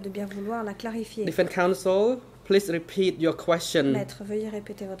 Defense counsel, please repeat your question. Maître, veuillez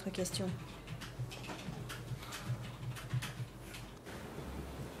répéter votre question.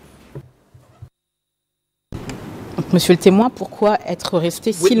 Monsieur le témoin, pourquoi être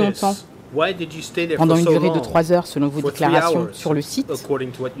resté si longtemps pendant une durée de 3 heures selon vos déclarations sur le site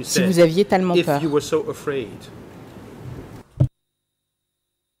si vous aviez tellement peur?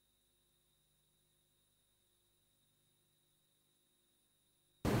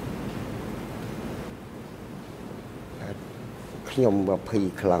 I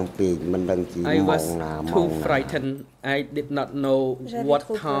was too frightened. I did not know what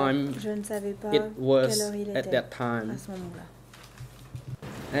time it was at that time.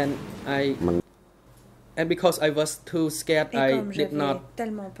 And because I was too scared, I did not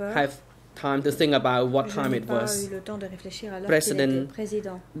have time to think about what time it was. President,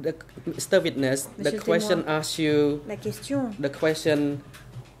 Mr. Witness, the question asks you the question,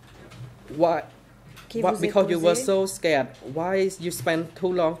 why? Because you were so scared, why you spent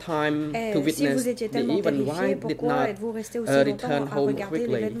too long time to witness the event? Why did not return home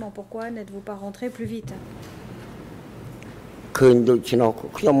quickly?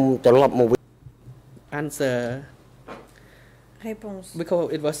 Answer. Réponse.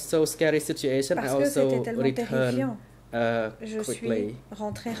 Because it was so scary situation, I also returned je suis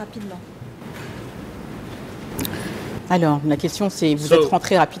rentré rapidement. Alors, la question c'est, vous êtes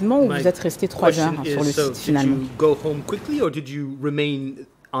rentré rapidement ou vous êtes resté 3 heures sur le site finalement? Did you go home quickly or did you remain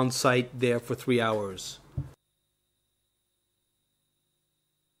on site there for 3 hours?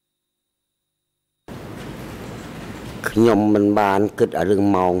 I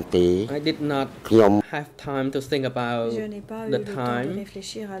did not have time to think about Je n'ai pas eu the le temps de time.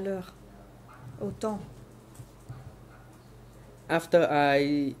 réfléchir à l'heure, au temps. after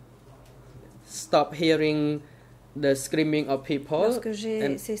I stopped hearing the screaming of people, lorsque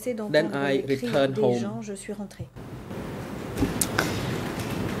j'ai cessé d'entendre les cris des gens, je suis rentrée.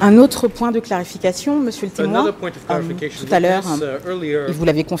 Un autre point de clarification, Monsieur le témoin, tout à l'heure, et vous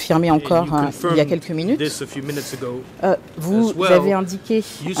l'avez confirmé encore il y a quelques minutes, vous avez indiqué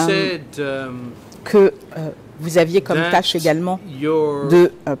que vous aviez comme tâche également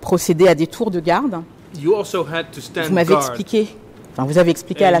de procéder à des tours de garde. Vous m'avez expliqué, enfin vous avez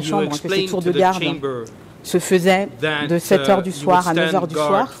expliqué à la Chambre que ces tours de garde se faisaient de 7 h du soir à 9 h du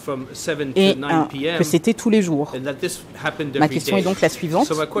soir et que c'était tous les jours. Ma question est donc la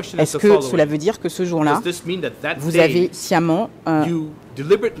suivante. Est-ce que cela veut dire que ce jour-là, vous avez sciemment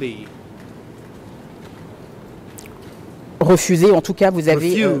refusé, en tout cas vous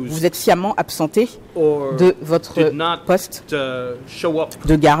êtes sciemment absenté de votre poste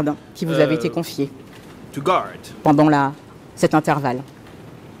de garde qui vous avait été confié pendant cet intervalle?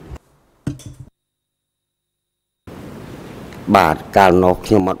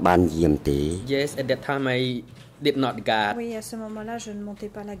 Yes, at that time I did not guard. Oui, à ce moment-là, je ne montais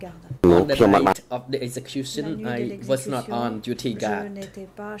pas la garde. On the night of the execution, I was not on duty guard. Je n'étais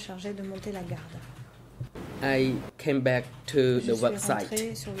pas chargé de monter la garde. I came back to the worksite. Je suis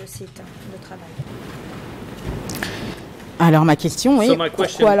rentré sur le site de travail. Alors ma question est,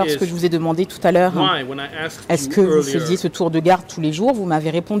 pourquoi lorsque je vous ai demandé tout à l'heure, est-ce que vous faisiez ce tour de garde tous les jours, vous m'avez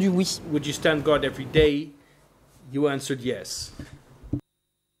répondu oui. Would you stand guard every day? You answered yes.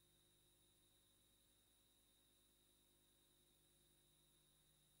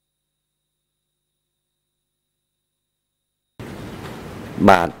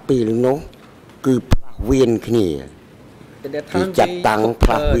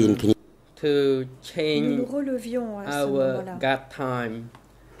 To change nous relevions à ce our moment-là guard time.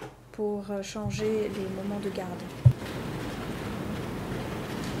 Pour changer les moments de garde.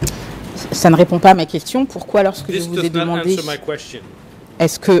 Ça ne répond pas à ma question. Pourquoi, lorsque je vous ai demandé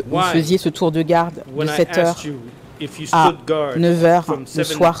est-ce que vous faisiez ce tour de garde de 7 h à 9 h le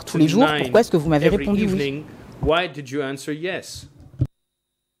soir tous les jours, pourquoi est-ce que vous m'avez répondu oui? Why did you answer yes?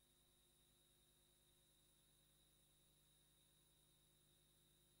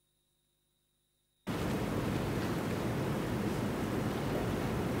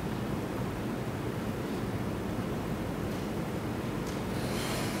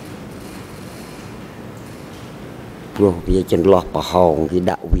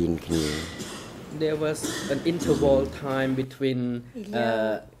 There was an interval time between il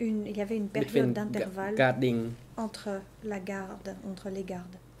y avait une période d'intervalle entre les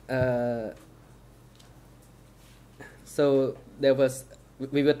gardes. So there was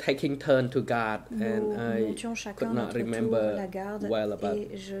we were taking turn to guard and I could not remember well about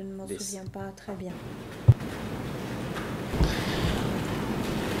et je ne m'en souviens pas très bien.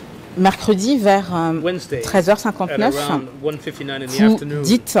 Mercredi vers 13h59, vous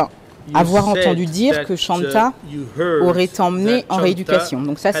dites avoir entendu dire que Shanta aurait été emmené en rééducation.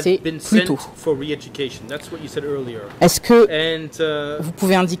 Donc ça, c'est plus tôt. Est-ce que vous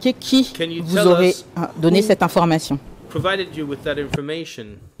pouvez indiquer qui vous aurait donné cette information?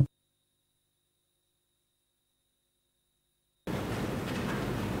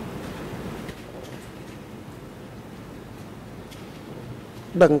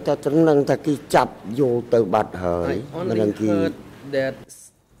 I only heard that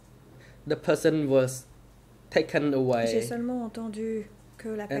the person was taken away. J'ai seulement entendu que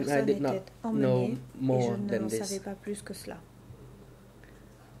la personne était emmenée et je ne savais pas plus que cela.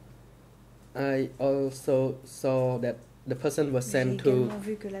 I also saw that the person was sent to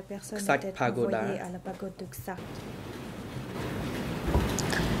Ksak Pagoda. À la pagode de Ksak.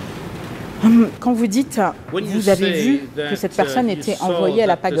 Quand vous dites, vous avez vu que cette personne était envoyée à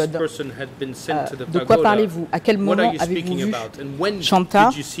la pagode, de quoi parlez-vous? À quel moment avez-vous vu Shanta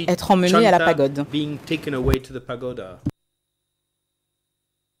être emmenée à la pagode?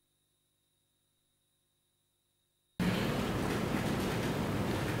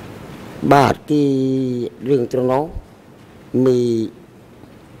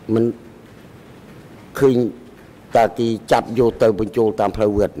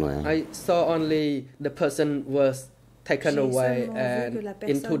 I saw only the person was taken away and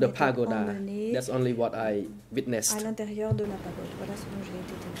into the pagoda. That's only what I witnessed. À l'intérieur de la pagode. Voilà ce dont j'ai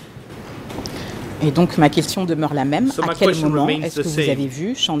été témoin. Et donc ma question demeure la même. À quel moment est-ce que vous avez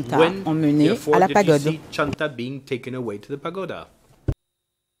vu Shanta emmenée à la pagode? Shanta being taken away to the pagoda.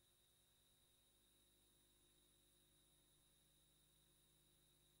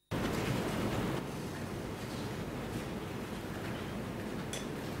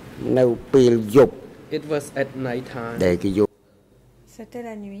 It was at night time. C'était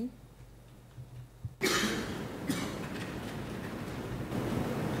la nuit.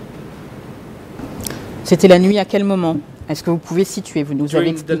 C'était la nuit à quel moment? Est-ce que vous pouvez situer? Vous nous avez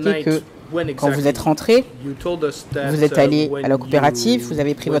expliqué que quand vous êtes rentré, vous êtes allé à la coopérative, vous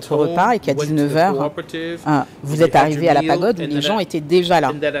avez pris votre repas et qu'à 19h, vous êtes arrivé à la pagode où les gens étaient déjà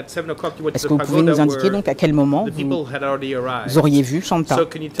là. Est-ce que vous pouvez nous indiquer donc à quel moment vous auriez vu Shanta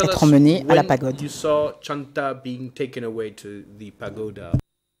être emmenée à la pagode?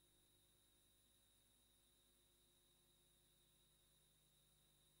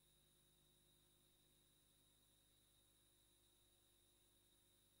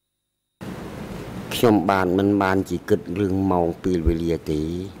 I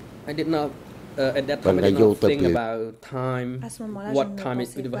did not at that time I did not think about time, what time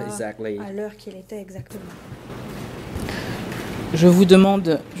it was exactly. À l'heure qu'il était exactement. Je ne vous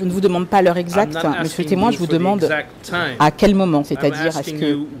demande pas l'heure exacte, monsieur le témoin, je vous demande à quel moment, c'est-à-dire est-ce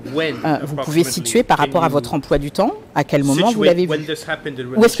que vous pouvez situer par rapport à votre emploi du temps, à quel moment vous l'avez vu?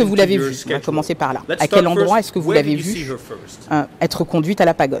 Où est-ce que vous l'avez vu? On va commencer par là. À quel endroit est-ce que vous l'avez vu être conduite à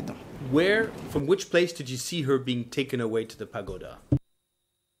la pagode? From which place did you see her being taken away to the pagoda?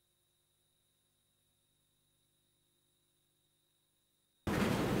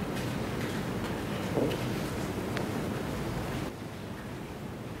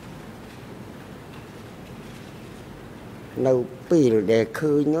 When I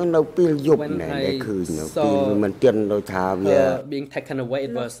saw being taken away,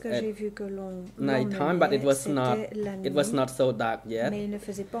 it was at night time, but it was not so dark yet. Mais il ne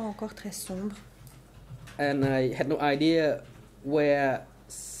faisait pas encore très sombre. And I had no idea where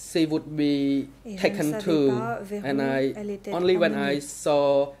she would be taken to. And only when I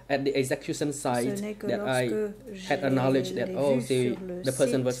saw at the execution site that I had a knowledge that the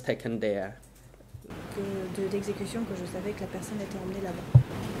person was taken there. D'exécution que je savais que la personne était emmenée là-bas.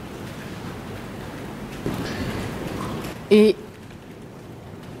 Et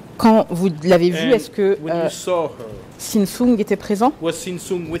quand vous l'avez vu, est-ce que Sin Sung était présent? Was Sin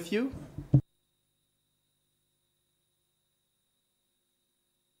Sung with you?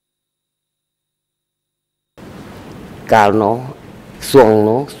 At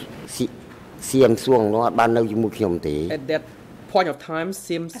that point of time,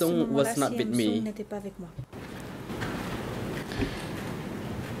 Sim Sung was not with me.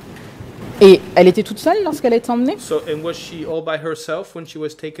 Et elle était toute seule lorsqu'elle a été emmenée? So, and was she all by herself when she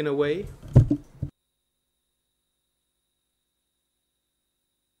was taken away?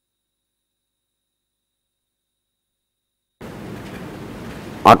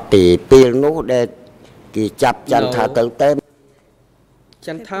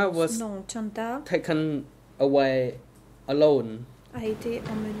 Chanta was taken away alone. A été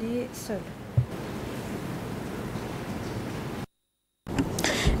emmenée seule.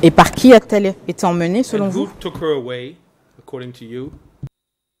 Et par qui a-t-elle été emmenée selon vous? Who took her away, according to you?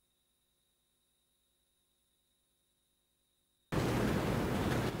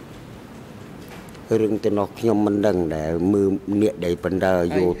 I had no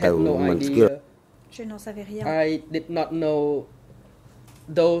idea. Je n'en savais rien. I did not know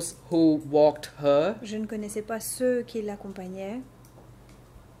those who walked her. Je ne connaissais pas ceux qui l'accompagnaient.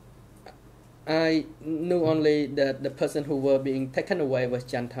 I knew only that the person who were being taken away was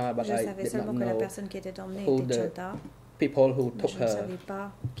Chanta, but je I savais did seulement not que la know personne qui était emmenée who était the Chanta. people who took Je her. ne savais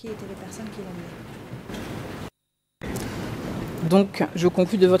pas qui étaient les personnes qui l'emmenaient. Donc, je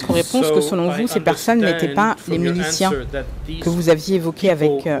conclus de votre réponse que selon vous, ces personnes n'étaient pas les miliciens que vous aviez évoqués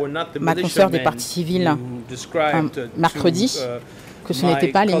avec ma consoeur des parties civiles mercredi, que ce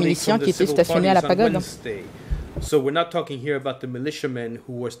n'étaient pas les miliciens qui étaient stationnés à la pagode. So we're not talking here about the militiamen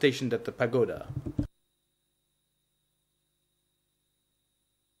who were stationed at the pagoda.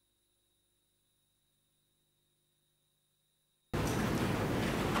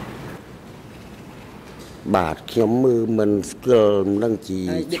 I did not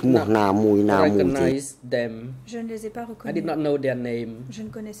recognize them. Je ne les ai pas reconnus. I did not know their name. Je ne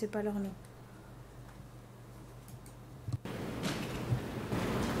connaissais pas leur nom.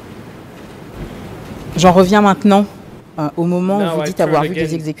 J'en reviens maintenant au moment où vous dites avoir vu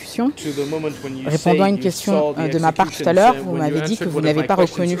des exécutions. Répondant à une question de ma part tout à l'heure, vous m'avez dit que vous n'avez pas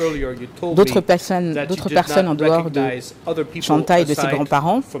reconnu d'autres personnes en dehors de Chanta et de ses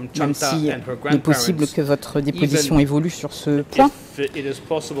grands-parents, même si il est possible que votre déposition évolue sur ce point.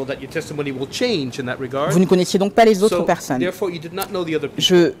 Vous ne connaissiez donc pas les autres personnes.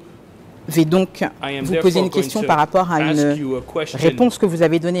 Je vais donc vous poser une question par rapport à une réponse que vous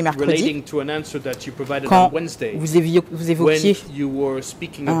avez donnée mercredi, quand vous évoquiez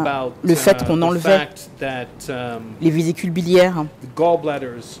le fait qu'on enlevait les vésicules biliaires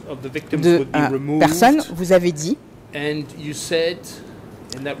de personnes. Vous avez dit,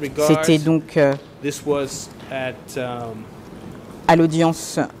 c'était donc à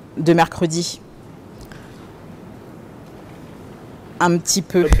l'audience de mercredi, un petit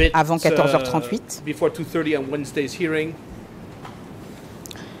peu avant 14h38.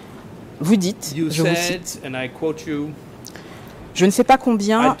 Vous dites, je vous cite, je ne sais pas à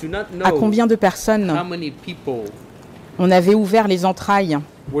combien de personnes on avait ouvert les entrailles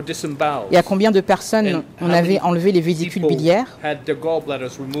et à combien de personnes on avait enlevé les vésicules biliaires.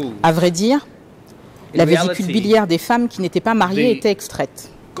 À vrai dire, la vésicule biliaire des femmes qui n'étaient pas mariées était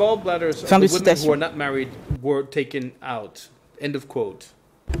extraite. Fin de citation.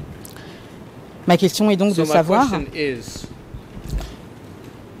 Ma question est donc de savoir,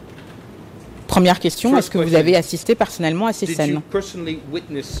 première question, est-ce que vous avez assisté personnellement à ces scènes?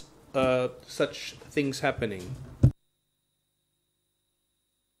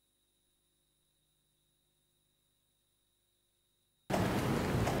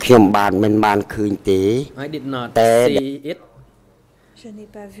 I did not see it. Je n'ai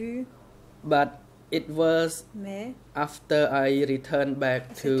pas vu. But it was after I returned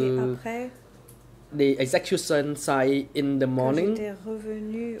back to the execution site in the morning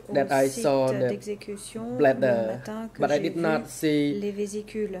that I saw the bladder, but I did not see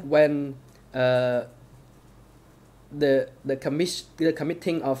when the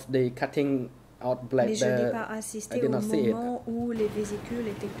committing of the cutting out bladder. Mais je n'ai pas assisté au moment où les vésicules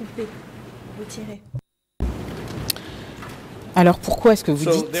étaient coupées, retirées. Alors pourquoi est-ce que vous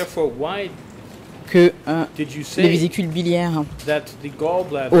dites que les vésicules biliaires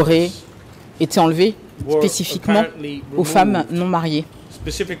auraient été enlevées spécifiquement aux femmes non mariées?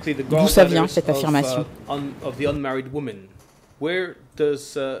 D'où ça vient cette affirmation?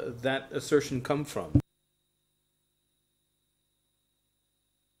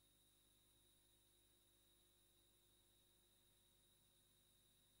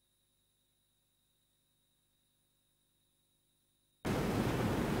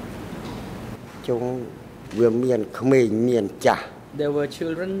 There were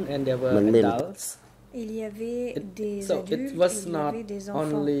children and there were adults. Il y avait des so adultes, it was il y not avait des enfants.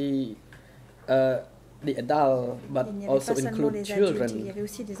 Only the adult, but Il n'y avait also pas seulement include des children. adultes, il y avait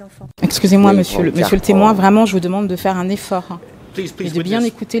aussi des enfants. Excusez-moi, monsieur le témoin, vraiment, je vous demande de faire un effort et de bien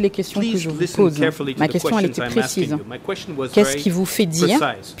écouter les questions que je vous pose. Ma question, elle était précise. Qu'est-ce qui vous fait dire,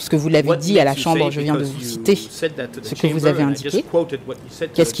 puisque vous l'avez dit à la Chambre, je viens de vous citer ce que vous avez indiqué,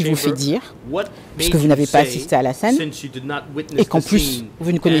 qu'est-ce qui vous fait dire, puisque vous n'avez pas assisté à la scène, et qu'en plus,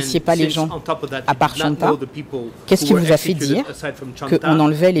 vous ne connaissiez pas les gens, à part Shanta, qu'est-ce qui vous a fait dire qu'on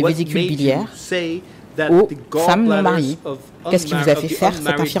enlevait les vésicules biliaires aux femmes non mariées? Qu'est-ce qui vous a fait faire cette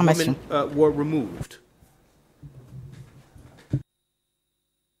affirmation?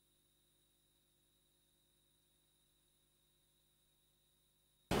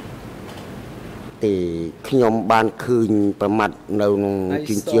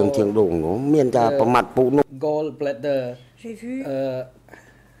 J'ai vu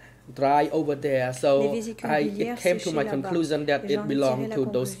dry over there, so it came to my conclusion that it belonged to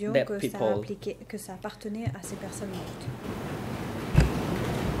those dead people. Que ça appartenait à ces personnes mortes.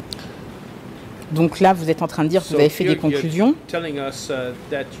 Donc là, vous êtes en train de dire que vous avez fait des conclusions,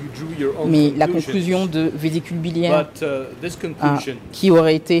 mais la conclusion de vésicules biliaires qui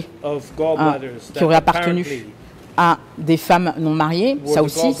aurait appartenu à des femmes non mariées, ça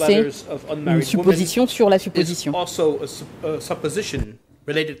aussi c'est une supposition sur la supposition.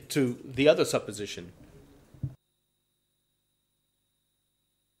 Related to the other supposition.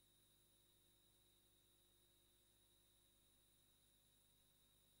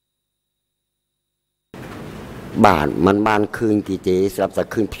 I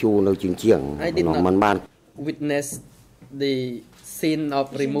did not witness the scene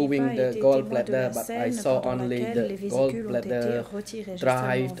of removing the gallbladder, but I saw only the gallbladder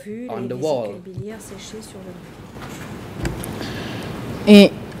dried on the wall.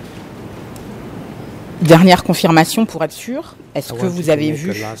 Et dernière confirmation pour être sûr, est-ce que vous avez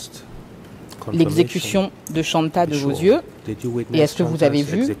vu l'exécution de Shanta de vos yeux? Et est-ce que vous avez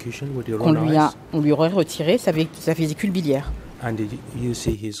vu qu'on lui aurait retiré sa vésicule biliaire? And did you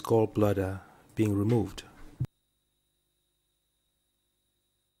see his gallbladder being removed?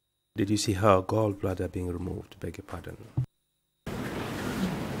 Did you see her gallbladder being removed? Beg your pardon.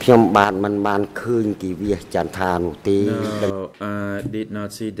 ខ្ញុំបានឃើញគេវាចន្ទថានោះទេ No, I did not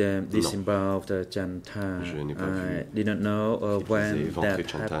see them disinvolve the Janta. I did not know when that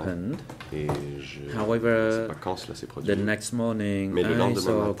happened. However, the next morning I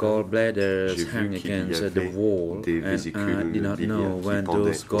saw gallbladders hang against the wall, and I did not know when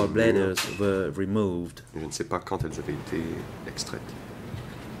those gallbladders were removed. Je ne sais pas quand elles avaient été extraites.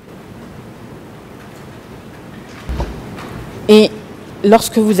 Et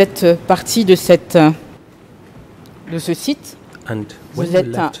lorsque vous êtes parti de ce site, vous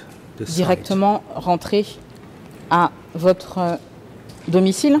êtes directement rentré à votre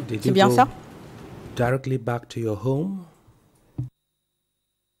domicile, c'est bien ça? Directly back to your home?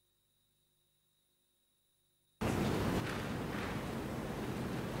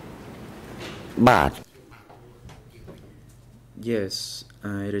 Yes,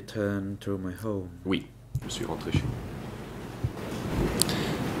 I returned to my home. Oui, je suis rentré chez moi.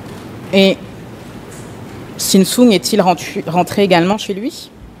 Et Simsung est-il rentré également chez lui?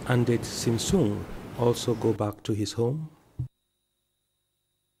 And did Simsung also go back to his home?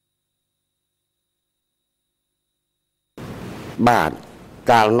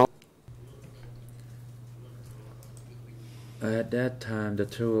 At that time, the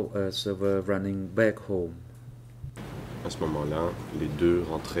two of us were running back home. À ce moment-là, les deux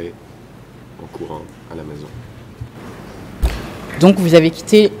rentraient en courant à la maison. Donc vous avez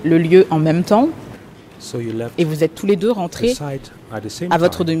quitté le lieu en même temps et vous êtes tous les deux rentrés à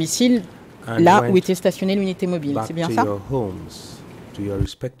votre domicile, là où était stationnée l'unité mobile. C'est bien ça? To your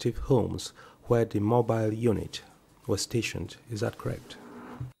respective homes where the mobile unit was stationed. Is that correct?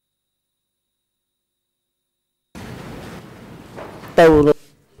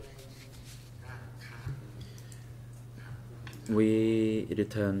 We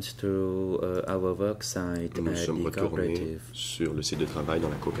returned to our work site Nous at sommes the retournés cooperative. sur le site de travail dans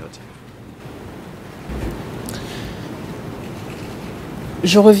la coopérative.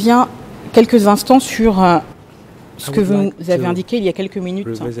 Je reviens quelques instants sur ce que vous avez indiqué il y a quelques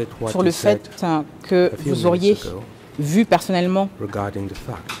minutes sur le fait que vous auriez vu personnellement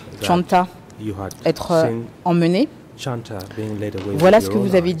Chanta être emmené. Voilà ce que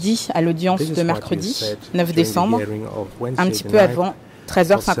vous avez dit à l'audience de mercredi 9 décembre, un petit peu avant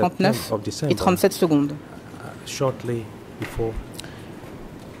 13h59 et 37 secondes.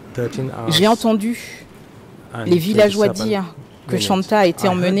 J'ai entendu les villageois dire que Chanta a été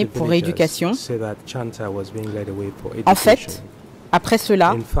emmenée pour rééducation. En fait, après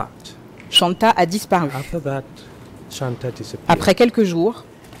cela, Chanta a disparu. Après quelques jours,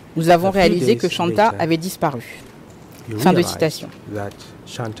 nous avons réalisé que Chanta avait disparu. Fin de citation.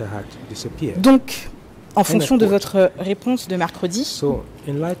 Donc, en fonction de votre réponse de mercredi,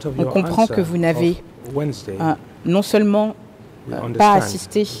 on comprend que vous n'avez non seulement pas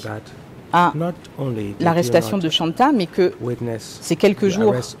assisté à l'arrestation de Chanta, mais que c'est quelques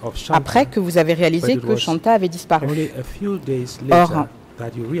jours après que vous avez réalisé que Chanta avait disparu. Or,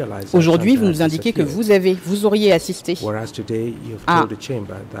 aujourd'hui, vous nous indiquez que vous auriez assisté à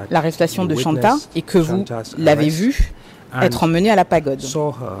l'arrestation de Chanta et que vous l'avez vue être emmenée à la pagode.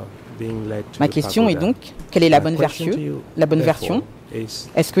 Ma question est donc, quelle est la bonne version?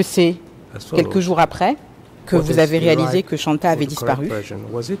 Est-ce que c'est quelques jours après que vous avez réalisé que Chanta avait disparu?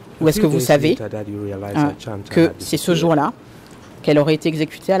 Ou est-ce que vous savez que c'est ce jour-là qu'elle aurait été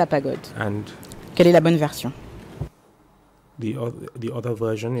exécutée à la pagode? Quelle est la bonne version? The other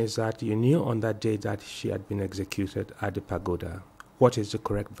version is that you knew on that day that she had been executed at the pagoda. What is the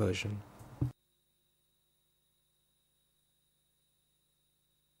correct version?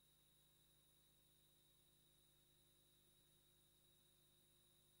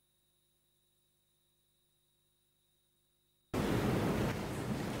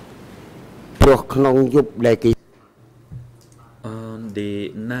 On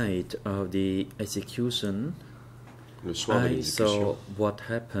the night of the execution, Le soir de I l'exécution, saw what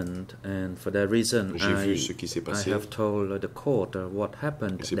happened, and for that reason, j'ai vu ce qui s'est I passé. have told the court what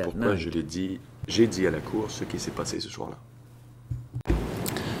happened Et c'est that pourquoi night. j'ai dit à la cour ce qui s'est passé ce soir-là.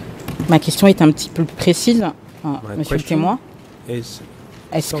 Ma question est un petit peu plus précise, monsieur le témoin.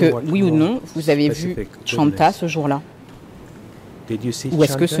 Est-ce que, oui ou non, vous avez vu Chanta ce jour-là? Ou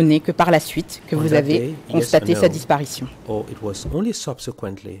est-ce que ce n'est que par la suite que vous avez constaté sa disparition? Or it was only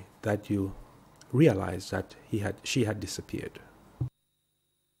subsequently that you realized that she had disappeared?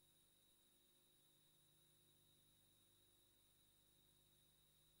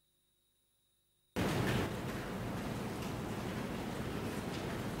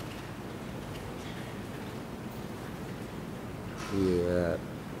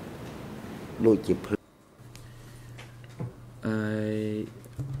 I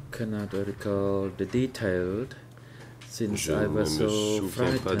cannot recall the details since Je I was ne me so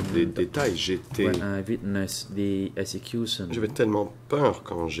souviens pas des détails. when I witnessed the execution. J'avais tellement peur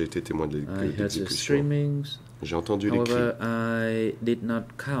quand j'ai été témoin de l'exécution. J'ai entendu les cris. However, I did not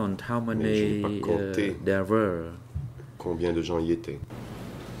count how many there were. Combien de gens y étaient?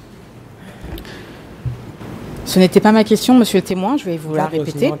 Ce n'était pas ma question, monsieur le témoin, je vais vous la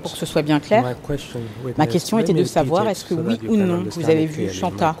répéter pour que ce soit bien clair. Ma question était de savoir est-ce que oui ou non vous avez vu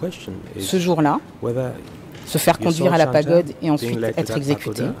Shanta ce jour-là se faire conduire à la pagode et ensuite être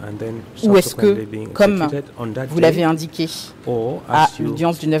exécuté, ou est-ce que, comme vous l'avez indiqué à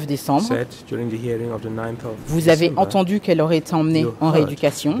l'audience du 9 décembre, vous avez entendu qu'elle aurait été emmenée en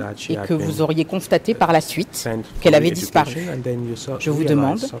rééducation et que vous auriez constaté par la suite qu'elle avait disparu. Je vous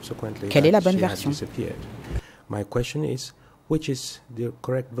demande, quelle est la bonne version? My question is, which is the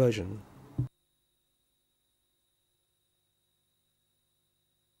correct version?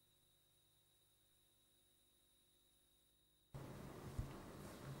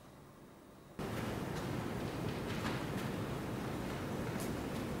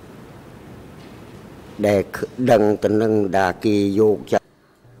 I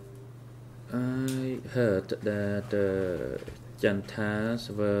heard that Chanta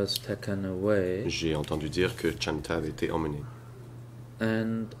was taken away. J'ai entendu dire que Chanta avait été emmenée.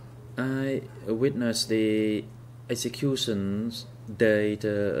 And I witnessed the executions date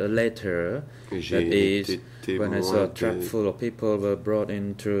later. That is, when I saw a truck full of people were brought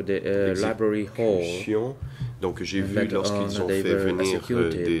into the library hall. Donc j'ai vu lorsqu'ils ont fait venir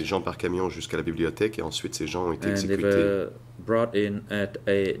des gens par camion jusqu'à la bibliothèque et ensuite ces gens ont été exécutés.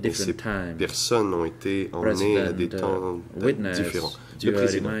 Et ces personnes ont été emmenées à des temps différents. Le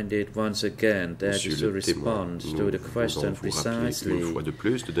président, monsieur le témoin, nous voulons vous rappeler une fois de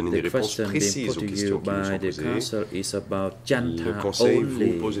plus de donner des réponses précises aux questions qui nous sont posées. Le conseil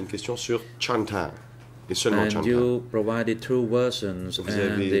vous pose une question sur Chanta. Et seulement Chanta. Vous avez dit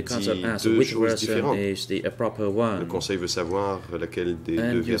deux choses différentes. Le conseil veut savoir laquelle des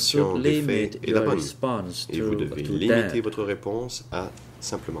deux versions des faits est la bonne. Et vous devez limiter votre réponse à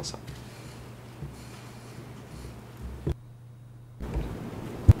simplement ça.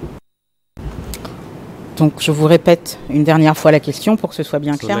 Donc je vous répète une dernière fois la question pour que ce soit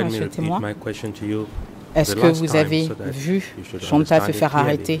bien clair, monsieur le témoin. Est-ce que vous avez vu Shanta se faire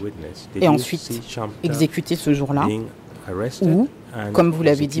arrêter et ensuite exécuter ce jour-là? Ou, comme vous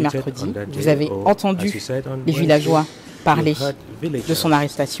l'avez dit mercredi, vous avez entendu les villageois parler de son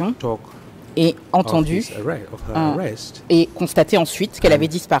arrestation et entendu et constaté ensuite qu'elle avait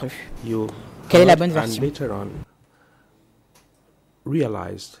disparu? Quelle est la bonne version?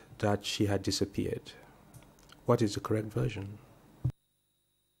 What is the correct version?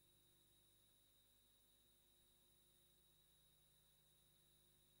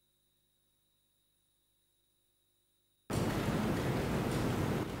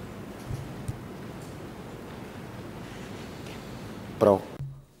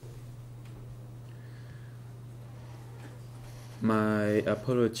 My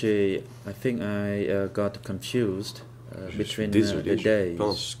apology. I think I got confused between désolé, the days. Je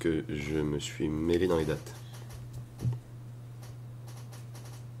pense que je me suis mêlé dans les dates.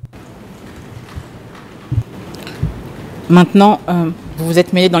 Maintenant, vous vous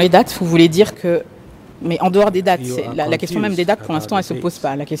êtes mêlé dans les dates, vous voulez dire que... Mais en dehors des dates, la question même des dates, pour l'instant, elle ne se pose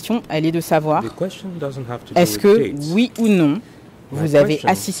pas. La question, elle est de savoir, est-ce que, oui ou non, vous avez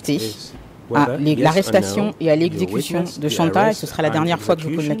assisté à l'arrestation et à l'exécution de Shanta, et ce sera la dernière fois que je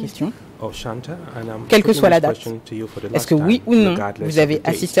pose la question, quelle que soit la date. Est-ce que oui ou non, vous avez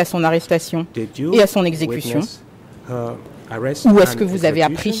assisté à son arrestation et à son exécution, ou est-ce que vous avez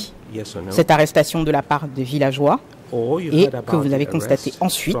appris cette arrestation de la part des villageois et que vous avez constaté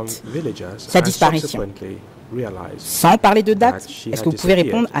ensuite sa disparition? Sans parler de date, est-ce que vous pouvez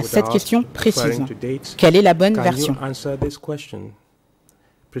répondre à cette question précise? Quelle est la bonne version?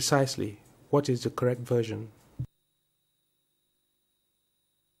 Precisely, what is the correct version?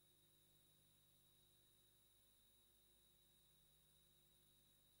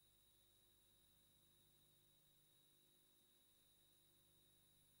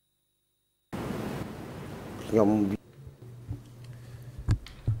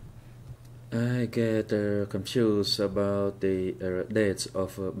 I get confused about the dates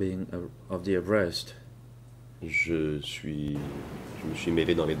of of the arrest. Je me suis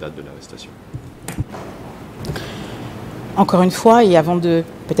mêlé dans les dates de l'arrestation. Encore une fois, et avant de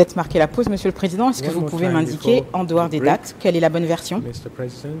peut-être marquer la pause, Monsieur le Président, est-ce que vous pouvez m'indiquer, en dehors des dates, quelle est la bonne version? Mr.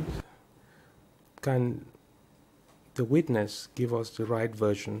 President, can the witness give us the right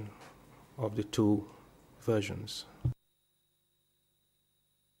version of the two versions?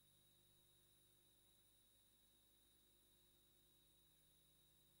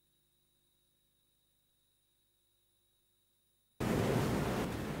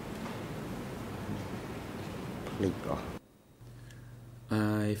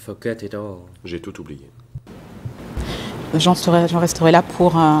 I forget it all. J'ai tout oublié. J'en resterai là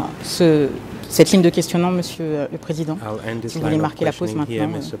pour cette ligne de questionnement, Monsieur le Président. Si vous voulez marquer la pause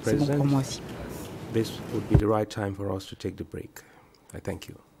maintenant, c'est bon pour moi aussi. This would be the right time for us to take the break. I thank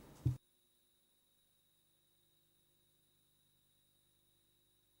you.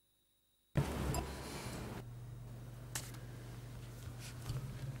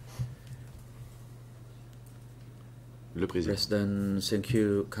 Le Président. President, thank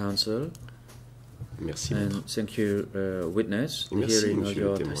you, Council. Merci. And thank you, witness. The hearing of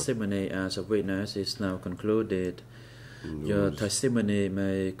your testimony as a witness is now concluded. Your testimony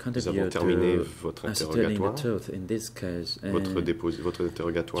may contribute to ascertaining the truth in this case, and votre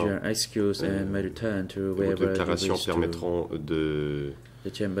interrogatoire your excuse and may return to vos déclarations permettront de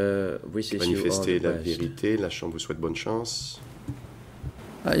manifester la vérité. La Chambre vous souhaite bonne chance.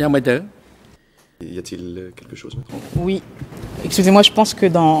 Y a-t-il quelque chose maintenant? Oui. Excusez-moi, je pense que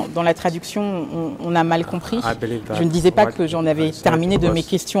dans la traduction, on a mal compris. Je ne disais pas que j'en avais terminé de mes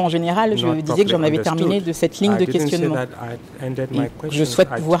questions en général, je disais que j'en avais terminé de cette ligne de questionnement. Je souhaite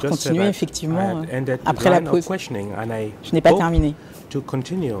pouvoir continuer effectivement après la pause. Je n'ai pas terminé.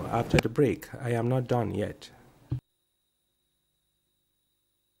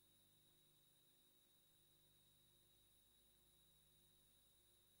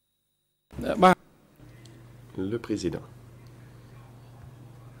 Le Président.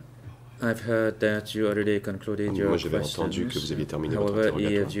 I've heard that you already concluded your Moi, j'avais entendu que vous aviez terminé votre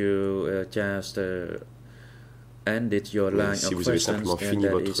interrogatoire. If you just ended your line si of vous avez simplement questions, fini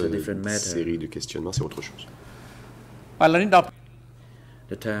that votre is a different matter. série de questionnements, c'est autre chose.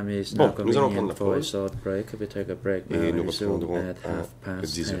 The time is Bon, now nous allons prendre la convenient for a pause. short break. We take a break now Et nous and resume reprendrons at à 10:30.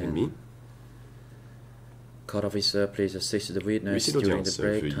 10h30. Court officer, please assist the witness Huissier during the d'audience,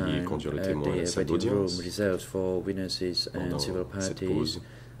 break veuillez time conduire le at témoin à la the salle waiting room d'audience. reserved for witnesses and civil Pendant cette parties, pause,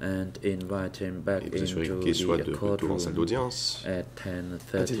 and invite him back et vous assurez into qu'il soit de the retour en salle courtroom d'audience at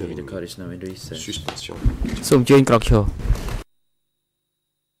 10:30. The court is now in recess. suspension. សូមអញ្ជើញក្រោកឈរ